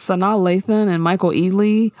in that one? Sanaa Lathan and Michael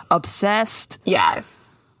Ealy. Obsessed.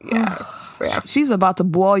 Yes. She's about to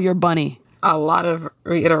boil your bunny. A lot of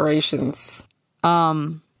reiterations.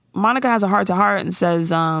 Monica has a heart-to-heart and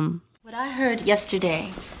says, What I heard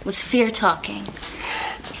yesterday was fear talking.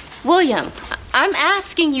 William, I'm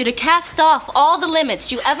asking you to cast off all the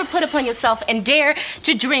limits you ever put upon yourself and dare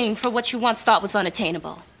to dream for what you once thought was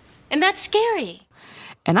unattainable. And that's scary.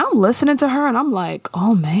 And I'm listening to her and I'm like,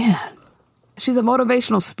 oh man, she's a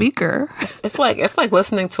motivational speaker. It's like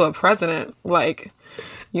listening to a president, like,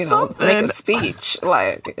 you know, make a speech.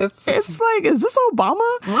 Like it's like, is this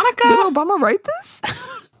Obama? Monica, did Obama write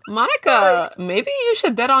this? Monica, maybe you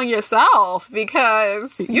should bet on yourself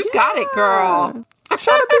because you've got it, girl.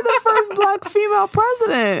 Trying to be the first black female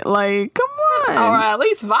president. Like, come on. Or at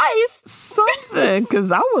least vice. Something.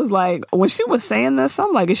 Because I was like, when she was saying this,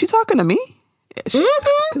 I'm like, is she talking to me?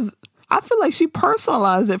 Because I feel like she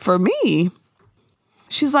personalized it for me.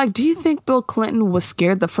 She's like, do you think Bill Clinton was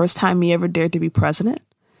scared the first time he ever dared to be president?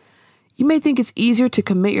 You may think it's easier to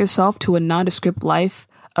commit yourself to a nondescript life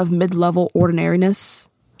of mid-level ordinariness,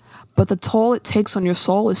 but the toll it takes on your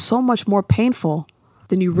soul is so much more painful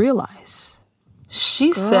than you realize.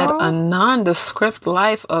 She said a nondescript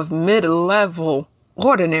life of mid-level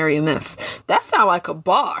ordinariness. That sounds like a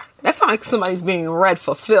bar. That sounds like somebody's being read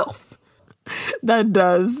for filth. That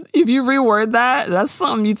does. If you reword that, that's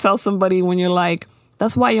something you tell somebody when you're like,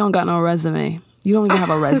 that's why you don't got no resume. You don't even have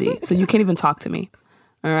a resi, so you can't even talk to me.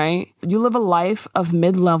 All right? You live a life of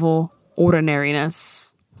mid-level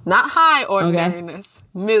ordinariness. Not high ordinariness.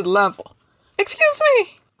 Okay? Mid-level. Excuse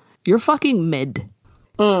me. You're fucking mid.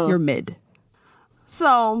 You're mid.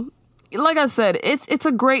 So, like I said, it's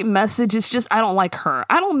a great message. It's just, I don't like her.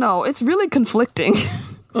 I don't know. It's really conflicting.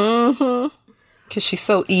 Because she's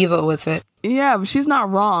so evil with it. Yeah, but she's not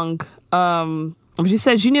wrong. She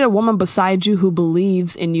says, you need a woman beside you who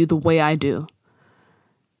believes in you the way I do.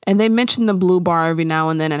 And they mention the Blue Bar every now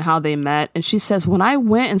and then and how they met. And she says, when I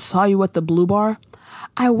went and saw you at the Blue Bar,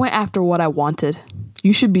 I went after what I wanted.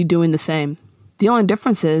 You should be doing the same. The only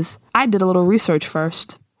difference is I did a little research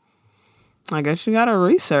first. I guess she got her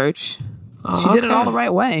research. She did it all the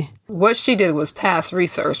right way. What she did was past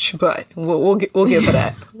research, but we'll give her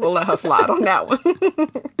that. We'll let her slide on that one.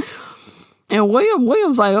 And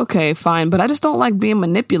William's like, okay, fine, but I just don't like being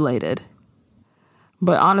manipulated.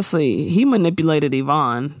 But honestly, he manipulated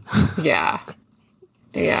Yvonne. Yeah.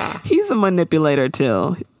 He's a manipulator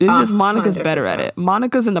too. It's just Monica's 100%. Better at it.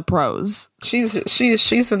 Monica's in the pros. She's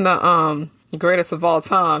in the greatest of all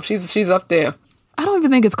time. She's up there. I don't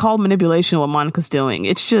even think it's called manipulation what Monica's doing.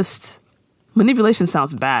 It's just manipulation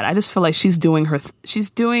sounds bad. I just feel like she's doing she's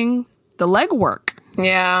doing the legwork.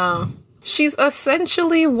 Yeah. She's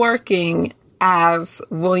essentially working as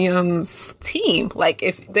William's team. Like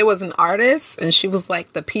if there was an artist and she was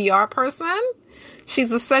like the PR person,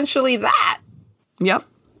 she's essentially that. Yep.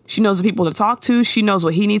 She knows the people to talk to. She knows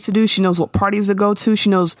what he needs to do. She knows what parties to go to.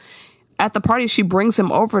 She knows at the party, she brings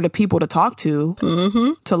him over to people to talk to,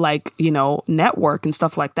 to like, you know, network and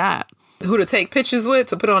stuff like that. Who to take pictures with,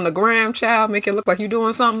 to put on the gram, child, make it look like you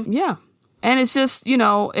doing something. Yeah. And it's just, you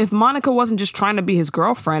know, if Monica wasn't just trying to be his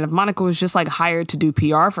girlfriend, if Monica was just like hired to do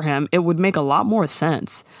PR for him, it would make a lot more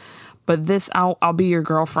sense. But this, I'll be your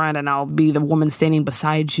girlfriend and I'll be the woman standing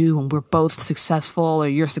beside you and we're both successful or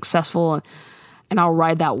you're successful and I'll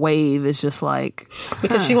ride that wave is just like...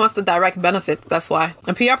 Because she wants the direct benefits, that's why.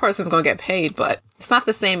 A PR person's going to get paid, but it's not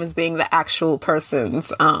the same as being the actual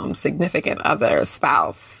person's significant other,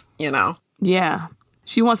 spouse, you know? Yeah.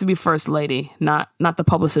 She wants to be first lady, not the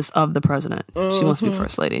publicist of the president. She wants to be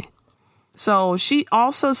first lady. So she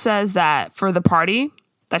also says that for the party,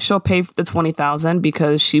 that she'll pay the $20,000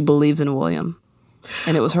 because she believes in William.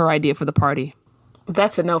 And it was her idea for the party.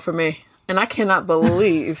 That's a no for me. And I cannot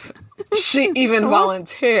believe she even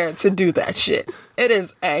volunteered to do that shit. It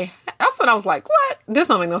is that's when I was like, what? This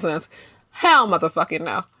don't make no sense. Hell motherfucking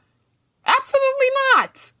no. Absolutely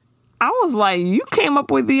not. I was like, you came up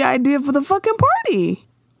with the idea for the fucking party.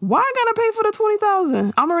 Why I gotta pay for the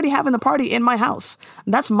 $20,000? I'm already having the party in my house.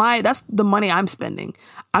 That's the money I'm spending.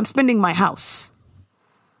 I'm spending my house.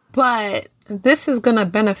 But this is gonna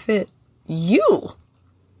benefit you.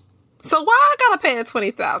 So why I gotta pay the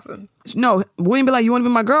 $20,000? No, William be like, you wanna be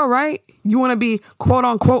my girl, right? You wanna be quote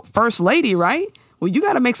unquote first lady, right? Well, you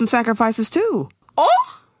gotta make some sacrifices too.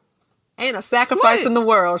 Oh, ain't a sacrifice in the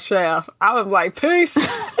world, child. I was like, peace.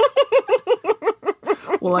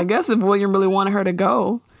 Well, I guess if William really wanted her to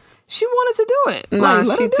go, she wanted to do it. Nah,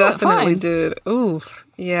 she definitely did. Oof.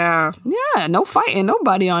 Yeah. Yeah, no fighting,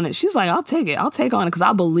 nobody on it. She's like, I'll take it. I'll take on it because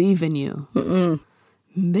I believe in you.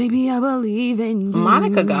 Baby, I believe in you.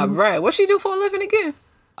 Monica got bread. What she do for a living again?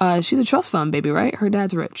 She's a trust fund baby, right? Her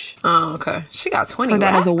dad's rich. Oh, okay. She got 20 Her dad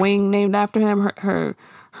racks? has a wing named after him. Her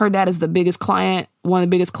dad is the biggest client, one of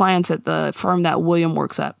the biggest clients at the firm that William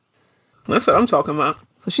works at. That's what I'm talking about.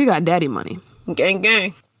 So she got daddy money. Gang,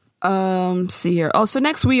 gang. See here. Oh, so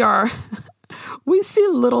next we see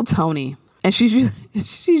little Tony, and she's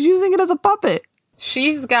using it as a puppet.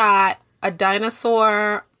 She's got a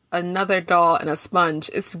dinosaur, another doll, and a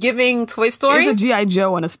sponge. It's giving Toy Story. It's a G.I.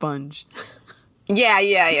 Joe and a sponge. Yeah.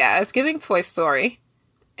 It's giving Toy Story.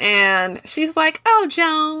 And she's like, oh,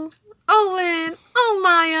 Joan, oh, Lynn, oh,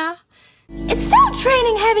 Maya. It's so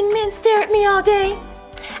draining having men stare at me all day.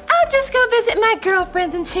 I'll just go visit my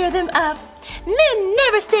girlfriends and cheer them up. Men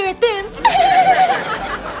never stare at them.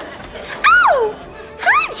 Oh!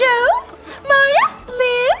 Hi, Joe! Maya?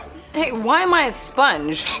 Lynn? Hey, why am I a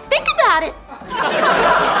sponge? Think about it.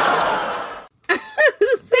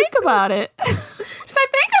 Think about it. She's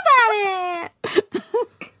like, think about it.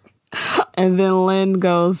 And then Lynn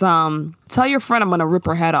goes, tell your friend I'm going to rip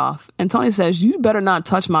her head off. And Tony says, you better not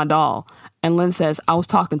touch my doll. And Lynn says, I was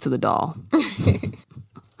talking to the doll.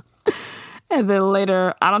 And then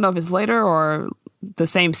later, I don't know if it's later or the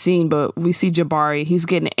same scene, but we see Jabari. He's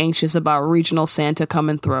getting anxious about regional Santa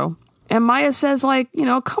coming through. And Maya says, like, you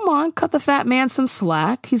know, come on, cut the fat man some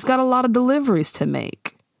slack. He's got a lot of deliveries to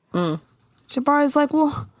make. Jabari's like,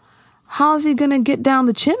 well, how's he going to get down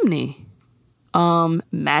the chimney?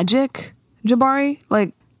 Magic, Jabari?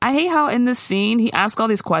 Like, I hate how in this scene he asks all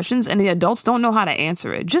these questions and the adults don't know how to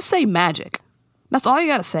answer it. Just say magic. That's all you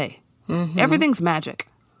got to say. Everything's magic.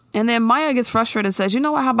 And then Maya gets frustrated and says, you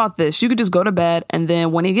know what, how about this? You could just go to bed, and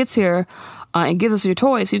then when he gets here and gives us your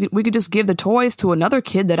toys, we could just give the toys to another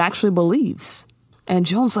kid that actually believes. And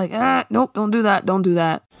Joan's like, nope, don't do that, don't do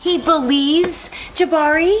that. He believes?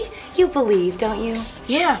 Jabari? You believe, don't you?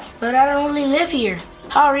 Yeah, but I don't really live here.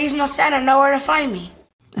 How regional Santa know where to find me?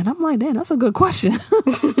 And I'm like, damn, that's a good question.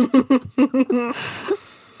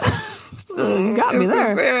 You got me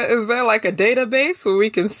there. Is there like a database where we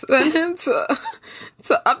can send him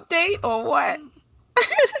to update or what?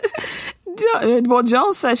 Well,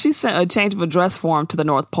 Joan says she sent a change of address form to the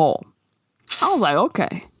North Pole. I was like,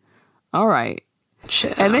 okay. All right.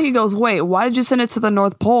 Chill. And then he goes, wait, why did you send it to the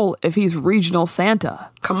North Pole if he's regional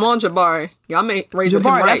Santa? Come on, Jabari. Y'all may raise him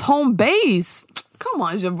Jabari, right. that's home base. Come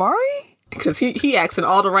on, Jabari. Because he asking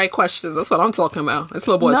all the right questions. That's what I'm talking about. This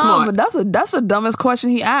little boy smart. No, but that's the dumbest question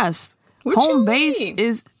he asked. What home base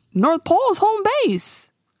is North Pole's home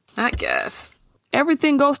base. I guess.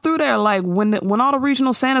 Everything goes through there. Like when all the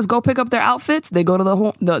regional Santas go pick up their outfits, they go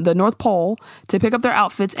to the North Pole to pick up their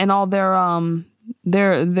outfits and all their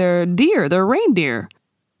reindeer.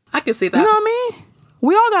 I can see that. You know what I mean?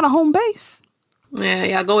 We all got a home base. Yeah,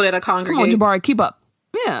 y'all go there to congregate. Come on, Jabari, keep up.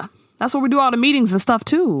 Yeah, that's where we do all the meetings and stuff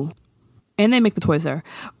too. And they make the toys there.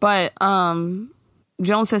 But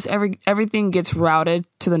Joan says everything gets routed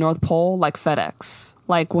to the North Pole like FedEx.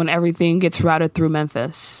 Like when everything gets routed through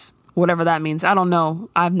Memphis Whatever that means. I don't know.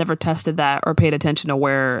 I've never tested that or paid attention to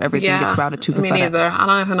where everything gets routed to for me FedEx. neither. I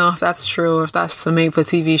don't even know if that's true, if that's some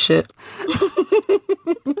made-for-TV shit.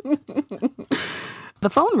 The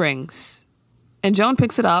phone rings, and Joan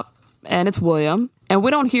picks it up, and it's William. And we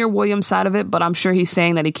don't hear William's side of it, but I'm sure he's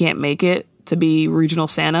saying that he can't make it to be regional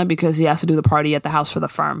Santa because he has to do the party at the house for the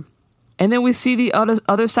firm. And then we see the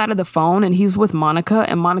other side of the phone, and he's with Monica,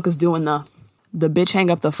 and Monica's doing the bitch hang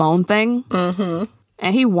up the phone thing. Mm-hmm.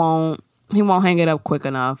 And he won't hang it up quick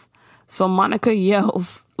enough. So Monica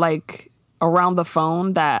yells, like, around the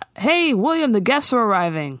phone that, "Hey, William, the guests are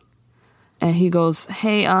arriving." And he goes,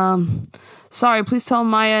 "Hey, sorry, please tell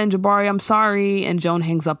Maya and Jabari I'm sorry." And Joan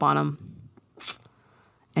hangs up on him.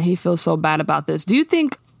 And he feels so bad about this. Do you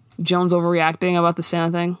think Joan's overreacting about the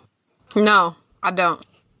Santa thing? No, I don't.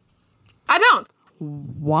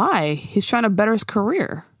 Why? He's trying to better his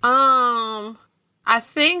career. I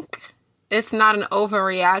think it's not an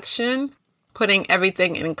overreaction, putting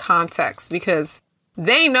everything in context, because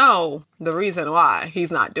they know the reason why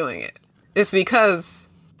he's not doing it. It's because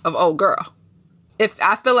of old girl.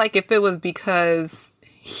 I feel like if it was because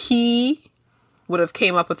he would have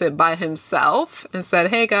came up with it by himself and said,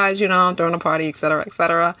 "Hey guys, I'm throwing a party, etc.,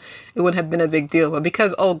 etc.," it wouldn't have been a big deal. But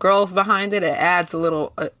because old girl's behind it, it adds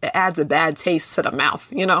a bad taste to the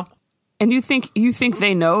mouth, And you think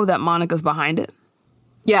they know that Monica's behind it?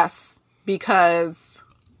 Yes, because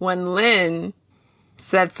when Lynn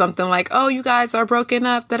said something like, "Oh, you guys are broken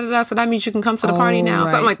up, da-da-da, so that means you can come to the party now,"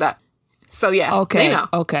 something like that. So yeah, okay, they know.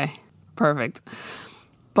 Okay, perfect.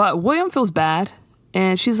 But William feels bad,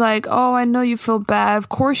 and she's like, "Oh, I know you feel bad. Of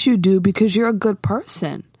course you do, because you're a good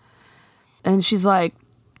person." And she's like,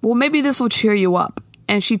 "Well, maybe this will cheer you up."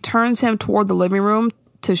 And she turns him toward the living room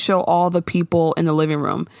to show all the people in the living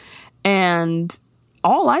room. And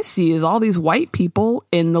all I see is all these white people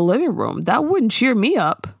in the living room. That wouldn't cheer me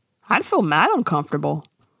up. I'd feel mad uncomfortable.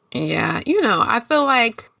 Yeah, I feel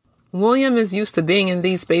like William is used to being in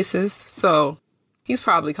these spaces, so he's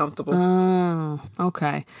probably comfortable. Oh,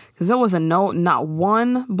 okay. Because there was not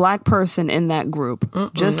one black person in that group.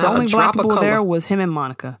 Just the only black people there was him and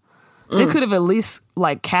Monica. They could have at least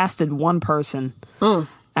casted one person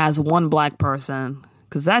as one black person.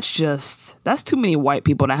 Because that's too many white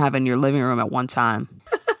people to have in your living room at one time.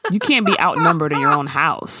 You can't be outnumbered in your own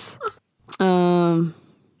house.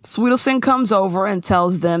 Sweetelson comes over and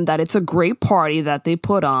tells them that it's a great party that they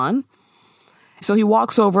put on. So he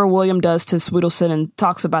walks over, William does, to Sweetelson and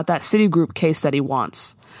talks about that Citigroup case that he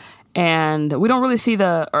wants. And we don't really see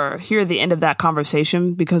or hear the end of that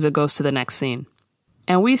conversation because it goes to the next scene.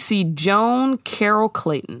 And we see Joan Carol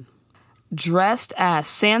Clayton dressed as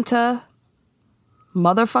Santa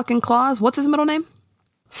motherfucking Claus. What's his middle name?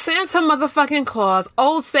 Santa motherfucking Claus.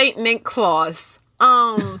 Old Saint Nick Claus.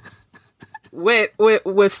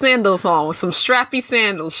 With sandals on, with some strappy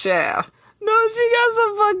sandals, yeah. No, she got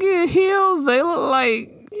some fucking heels. They look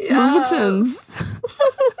like Louboutins.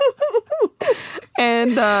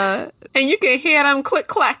 And you can hear them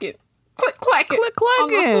click-clacking. Click-clacking.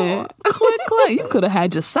 Click-clacking. Click-clack. You could have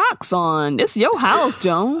had your socks on. It's your house,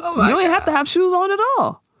 Joan. You ain't have to have shoes on at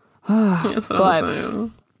all. That's what I'm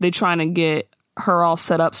saying. They're trying to get her all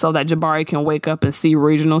set up so that Jabari can wake up and see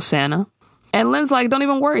regional Santa. And Lynn's like, "Don't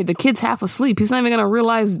even worry. The kid's half asleep. He's not even going to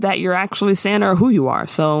realize that you're actually Santa or who you are.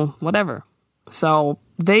 So whatever." So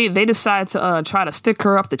they decide to try to stick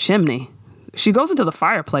her up the chimney. She goes into the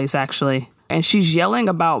fireplace, actually, and she's yelling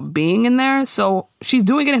about being in there. So she's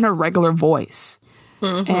doing it in her regular voice.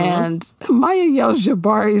 Mm-hmm. And Maya yells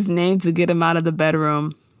Jabari's name to get him out of the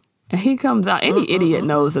bedroom. And he comes out. Any idiot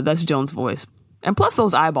knows that that's Joan's voice. And plus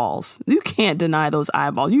those eyeballs. You can't deny those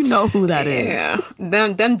eyeballs. You know who that is.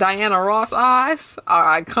 Them Diana Ross eyes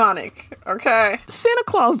are iconic. Okay. Santa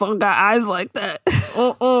Claus don't got eyes like that.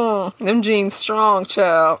 Them jeans strong,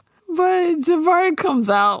 child. But Jabari comes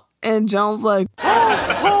out and Joan's like, "Ho,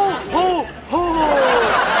 ho, ho, ho.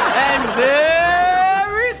 And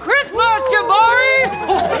Merry Christmas, Jabari."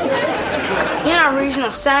 You're not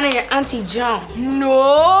regional Santa, you're Auntie Joan.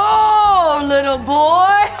 No, little boy.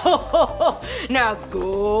 Now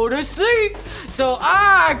go to sleep so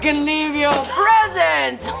I can leave your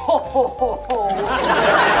presents.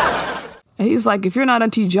 And he's like, "If you're not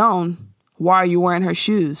Auntie Joan, why are you wearing her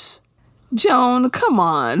shoes?" Joan, come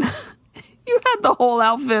on. You had the whole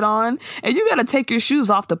outfit on, and you got to take your shoes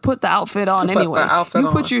off to put the outfit on anyway. You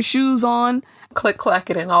put your shoes on.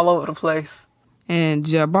 Click-clacking all over the place. And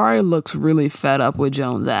Jabari looks really fed up with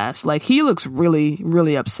Joan's ass. Like, he looks really,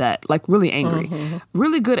 really upset. Like, really angry. Mm-hmm.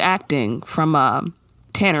 Really good acting from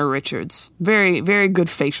Tanner Richards. Very, very good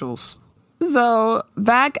facials. So,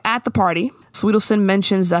 back at the party, Sweetelson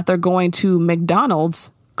mentions that they're going to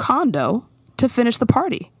McDonald's condo to finish the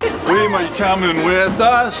party. William, are you coming with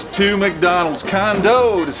us to McDonald's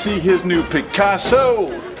condo to see his new Picasso?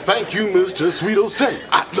 Thank you, Mr. Sweetleson.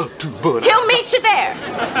 I'd love to, but... He'll meet you there.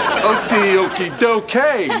 Okie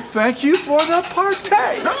dokie. Thank you for the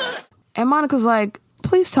party. And Monica's like,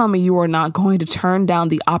 please tell me you are not going to turn down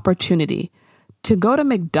the opportunity to go to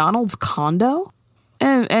McDonald's condo?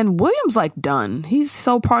 And William's like done. He's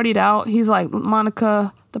so partied out. He's like,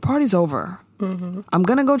 Monica, the party's over. Mm-hmm. I'm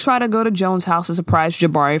going to go to Joan's house to surprise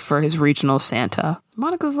Jabari for his regional Santa.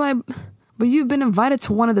 Monica's like, but you've been invited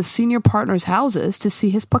to one of the senior partners' houses to see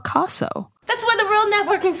his Picasso. That's where the real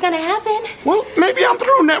networking's gonna happen. Well, maybe I'm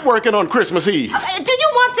through networking on Christmas Eve. Do you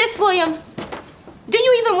want this, William? Do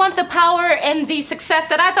you even want the power and the success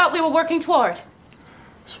that I thought we were working toward?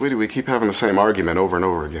 Sweetie, we keep having the same argument over and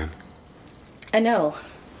over again. I know.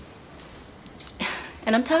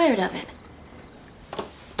 And I'm tired of it.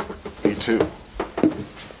 Me too.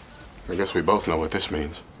 I guess we both know what this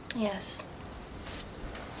means. Yes.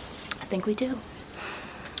 I think we do.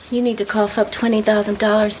 You need to cough up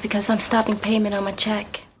 $20,000 because I'm stopping payment on my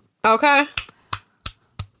check. Okay.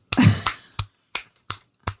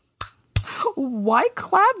 Why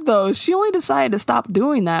clap though? She only decided to stop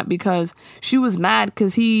doing that because she was mad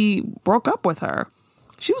because he broke up with her.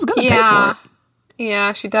 She was gonna pay for it.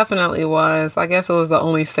 Yeah, she definitely was. I guess it was the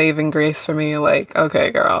only saving grace for me. Like,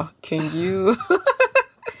 okay, girl, can you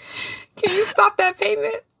stop that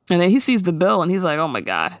payment? And then he sees the bill and he's like, oh my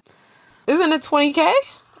God. Isn't it $20K?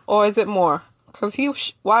 Or is it more?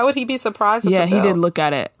 Because why would he be surprised at the bill? He did look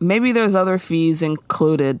at it. Maybe there's other fees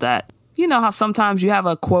included that, you know how sometimes you have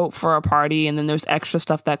a quote for a party and then there's extra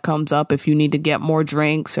stuff that comes up if you need to get more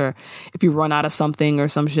drinks or if you run out of something or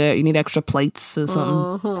some shit. You need extra plates or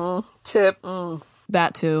something. Mm-hmm. Tip.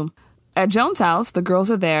 That too. At Joan's house, the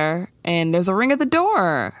girls are there and there's a ring at the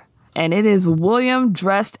door. And it is William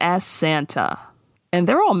dressed as Santa. And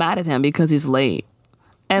they're all mad at him because he's late.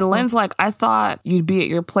 And Lynn's like, I thought you'd be at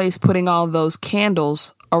your place putting all those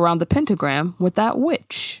candles around the pentagram with that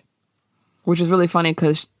witch. Which is really funny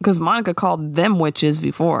because Monica called them witches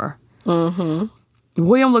before. Mm-hmm.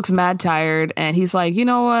 William looks mad tired and he's like, you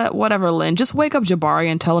know what? Whatever, Lynn. Just wake up Jabari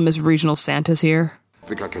and tell him his regional Santa's here. I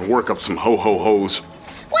think I can work up some ho-ho-hos.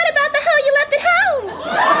 What about the hoe you left at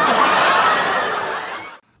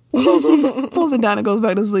home? Pulls it down and goes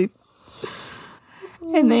back to sleep.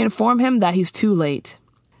 And they inform him that he's too late.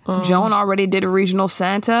 Joan already did a regional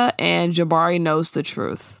Santa, and Jabari knows the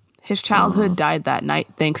truth. His childhood died that night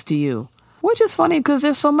thanks to you. Which is funny because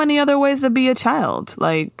there's so many other ways to be a child.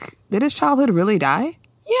 Like, did his childhood really die?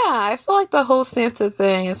 Yeah, I feel like the whole Santa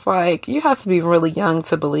thing is like, you have to be really young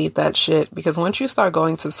to believe that shit. Because once you start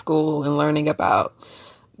going to school and learning about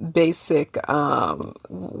basic...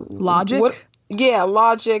 logic?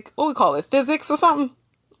 Logic. What we call it? Physics or something?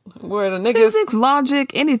 Where the niggas... Physics,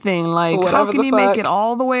 logic, anything. Like, how can he make it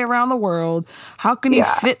all the way around the world? How can he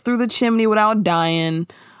fit through the chimney without dying?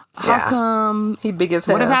 How come... He big as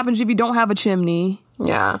hell. What happens if you don't have a chimney?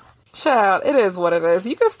 Yeah. Child, it is what it is.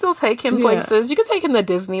 You can still take him places. You can take him to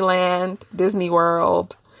Disneyland, Disney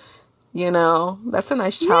World. You know, that's a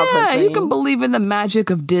nice childhood thing. You can believe in the magic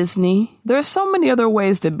of Disney. There's so many other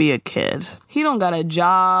ways to be a kid. He don't got a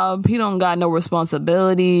job. He don't got no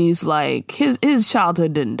responsibilities. Like, his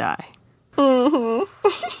childhood didn't die.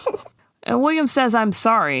 Mm-hmm. And William says, I'm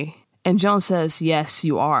sorry. And Joan says, yes,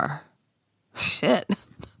 you are. Shit.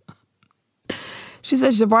 She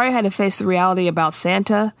says Jabari had to face the reality about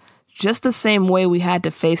Santa just the same way we had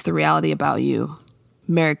to face the reality about you.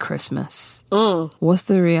 Merry Christmas. What's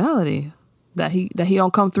the reality? That he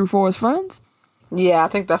don't come through for his friends? Yeah, I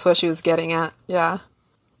think that's what she was getting at. Yeah.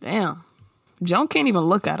 Damn. Joan can't even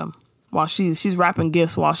look at him while she's wrapping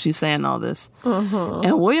gifts while she's saying all this. Mm-hmm.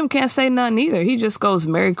 And William can't say nothing either. He just goes,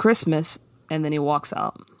 Merry Christmas, and then he walks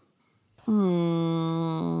out.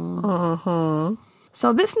 Mm-hmm.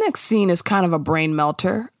 So this next scene is kind of a brain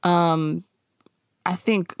melter. I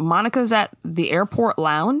think Monica's at the airport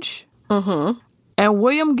lounge. Mm-hmm. And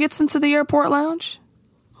William gets into the airport lounge?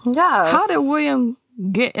 Yes. How did William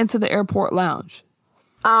get into the airport lounge?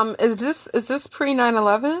 Is this pre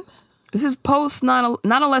 9/11? This is post 9/11.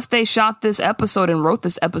 Not unless they shot this episode and wrote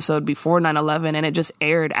this episode before 9/11 and it just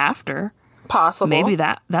aired after. Possible. Maybe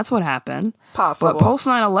that's what happened. Possible. But post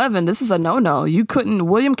 9/11, this is a no-no.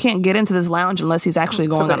 William can't get into this lounge unless he's actually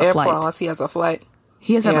going on a flight. Unless he has a flight.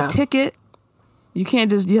 He has to have a ticket. You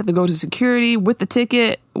can't you have to go to security with the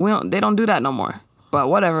ticket. They don't do that no more. But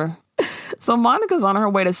whatever. So Monica's on her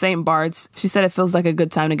way to St. Bart's. She said it feels like a good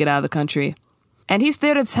time to get out of the country. And he's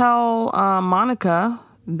there to tell Monica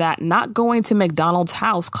that not going to McDonald's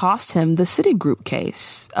house cost him the Citigroup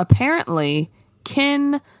case. Apparently,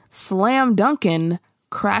 Ken Slam Duncan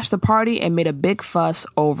crashed the party and made a big fuss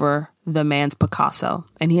over the man's Picasso,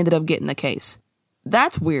 and he ended up getting the case.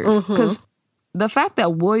 That's weird, because the fact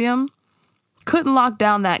that William couldn't lock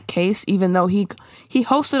down that case, even though he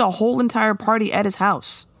hosted a whole entire party at his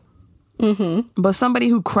house. But somebody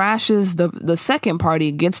who crashes the second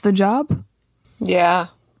party gets the job? Yeah.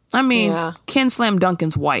 I mean, Ken Slam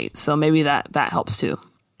Duncan's white, so maybe that helps too.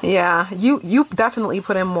 Yeah, you definitely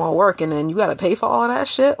put in more work, and then you got to pay for all of that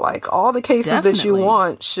shit. Like, all the cases that you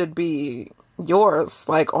want should be yours,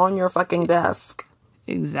 like, on your fucking desk.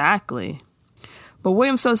 Exactly. But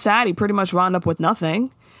William's so sad he pretty much wound up with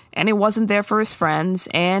nothing, and he wasn't there for his friends,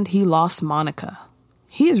 and he lost Monica.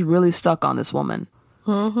 He is really stuck on this woman.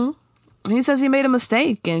 And he says he made a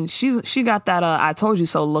mistake, and she got that I told you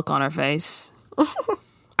so look on her face.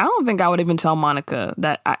 I don't think I would even tell Monica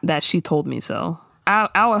that she told me so.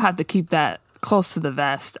 I would have to keep that close to the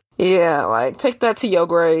vest. Yeah, like, take that to your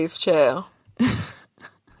grave, chill.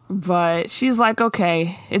 But she's like,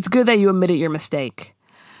 okay, it's good that you admitted your mistake.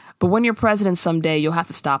 But when you're president someday, you'll have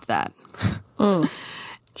to stop that.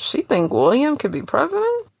 She think William could be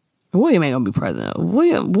president? William ain't gonna be president.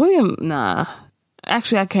 William, nah.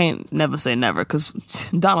 Actually, I can't never say never, because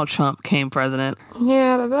Donald Trump came president.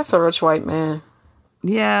 Yeah, that's a rich white man.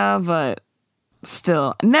 Yeah, but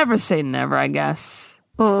still, never say never, I guess.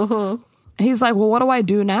 He's like, well, what do I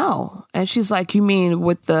do now? And she's like, you mean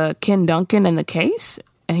with the Ken Duncan and the case?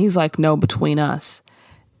 And he's like, no, between us.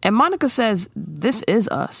 And Monica says, this is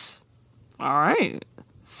us. All right.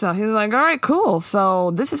 So he's like, all right, cool.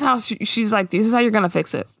 So this is how she's like, this is how you're going to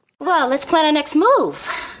fix it. Well, let's plan our next move.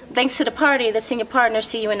 Thanks to the party, the senior partners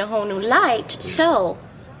see you in a whole new light. So,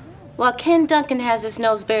 while Ken Duncan has his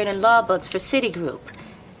nose buried in law books for Citigroup,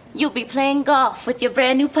 you'll be playing golf with your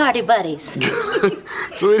brand new party buddies.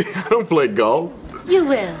 Sweetie, I don't play golf. You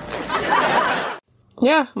will.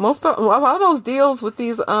 Yeah, a lot of those deals with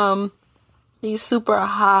these super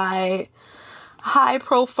high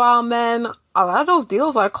profile men, a lot of those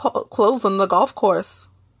deals are closed on the golf course.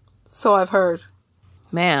 So I've heard.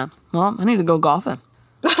 Man, well, I need to go golfing.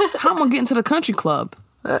 How am I going to get into the country club?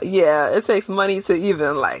 Yeah, it takes money to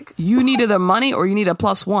even, like... You need either money or you need a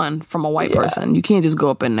 +1 from a white person. You can't just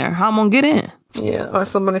go up in there. How am I going to get in? Yeah, or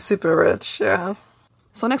somebody super rich, yeah.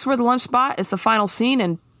 So next we're at the lunch spot. It's the final scene,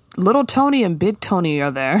 and Little Tony and Big Tony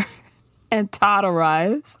are there. And Todd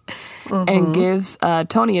arrives and gives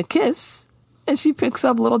Tony a kiss. And she picks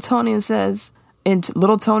up Little Tony and says, in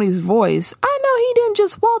Little Tony's voice, I know he didn't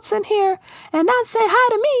just waltz in here and not say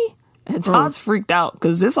hi to me. And Todd's freaked out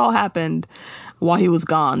because this all happened while he was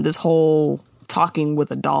gone. This whole talking with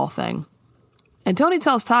a doll thing. And Tony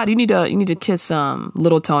tells Todd, you need to kiss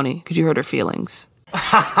Little Tony because you hurt her feelings.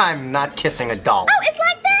 I'm not kissing a doll. Oh, it's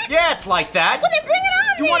like that? Yeah, it's like that. Well, then bring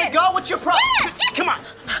it on, You want to go? What's your problem? Yeah. Come on.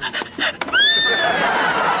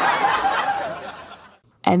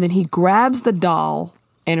 And then he grabs the doll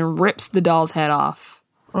and rips the doll's head off.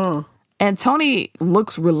 And Tony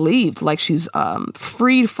looks relieved, like she's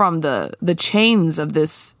freed from the chains of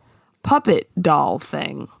this puppet doll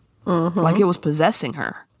thing. Like it was possessing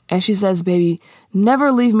her. And she says, baby,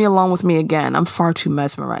 never leave me alone with me again. I'm far too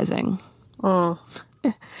mesmerizing. And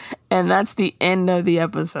that's the end of the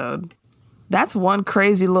episode. That's one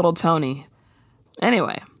crazy little Tony.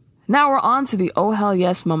 Anyway, now we're on to the oh hell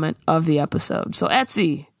yes moment of the episode. So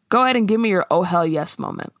Etsy, go ahead and give me your oh hell yes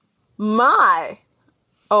moment. My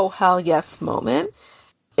oh hell yes moment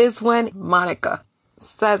is when Monica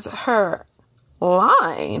says her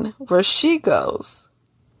line where she goes,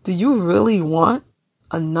 do you really want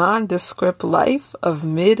a nondescript life of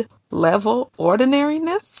mid-level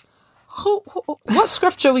ordinariness? What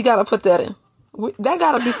scripture we gotta put that in? That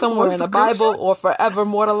gotta be somewhere in the Bible or forever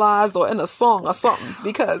mortalized or in a song or something,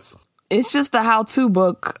 because it's just the how-to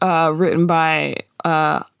book written by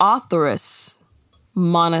authoress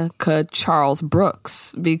Monica Charles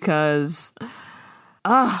Brooks, because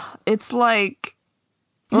it's like,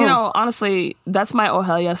 you know, honestly, that's my oh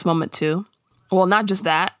hell yes moment too. Well, not just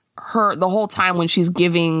that, the whole time when she's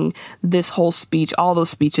giving this whole speech, all those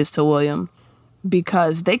speeches to William,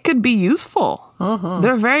 because they could be useful.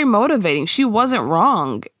 They're very motivating. She wasn't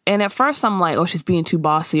wrong. And at first I'm like, oh, she's being too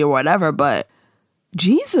bossy or whatever, but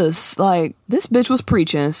Jesus, like, this bitch was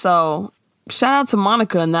preaching. So shout out to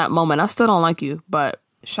Monica in that moment. I still don't like you, but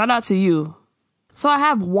shout out to you. So I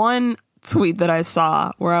have one tweet that I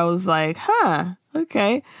saw where I was like,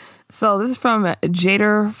 okay. So this is from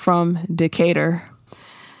Jader from Decatur.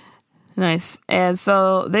 Nice. And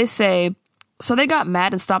so they say, so they got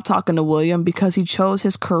mad and stopped talking to William because he chose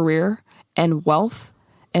his career and wealth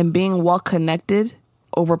and being well connected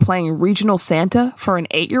over playing regional Santa for an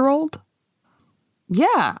 8-year-old.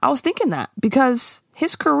 Yeah, I was thinking that because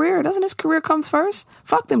his career comes first?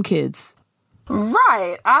 Fuck them kids.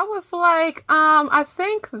 Right. I was like, I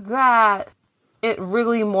think that it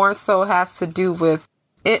really more so has to do with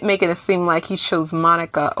it making it seem like he chose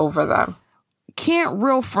Monica over them. Can't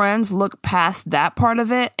real friends look past that part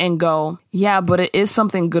of it and go, yeah, but it is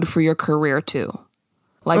something good for your career too?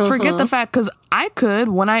 Like, forget the fact, because I could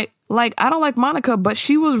when I don't like Monica, but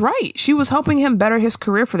she was right. She was helping him better his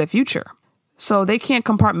career for the future. So they can't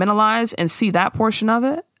compartmentalize and see that portion of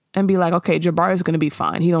it and be like, okay, Jabari's going to be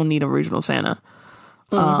fine. He don't need a regional Santa.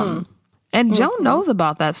 And Joan knows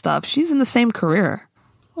about that stuff. She's in the same career.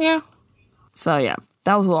 Yeah. So yeah,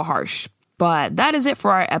 that was a little harsh. But that is it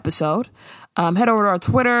for our episode. Head over to our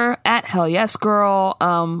Twitter at HellYesGirl.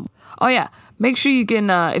 Oh yeah, make sure you can,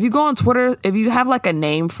 if you go on Twitter, if you have like a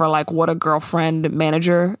name for like what a girlfriend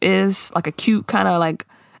manager is, like a cute kind of like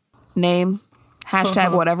name,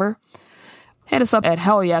 hashtag whatever, hit us up at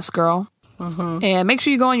HellYesGirl. And make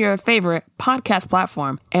sure you go on your favorite podcast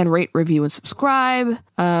platform and rate, review, and subscribe.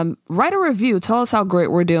 Write a review. Tell us how great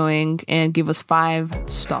we're doing and give us 5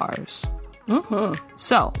 stars.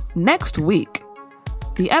 So, next week,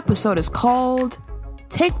 the episode is called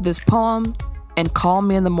Take This Poem and Call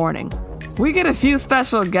Me in the Morning. We get a few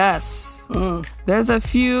special guests. There's a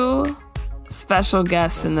few special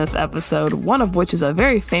guests in this episode, one of which is a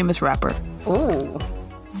very famous rapper. Ooh.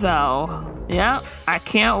 So, yeah, I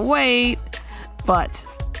can't wait. But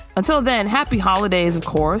until then, happy holidays, of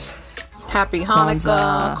course. Happy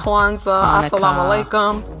Hanukkah, Kwanzaa, Assalamu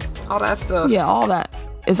alaikum, all that stuff. Yeah, all that.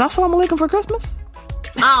 Is Assalamu alaikum for Christmas?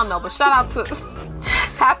 I don't know, but shout out to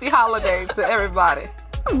happy holidays to everybody.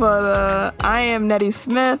 But I am Nettie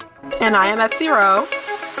Smith. And I am Etsy Rowe.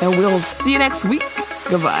 And we'll see you next week.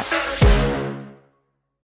 Goodbye.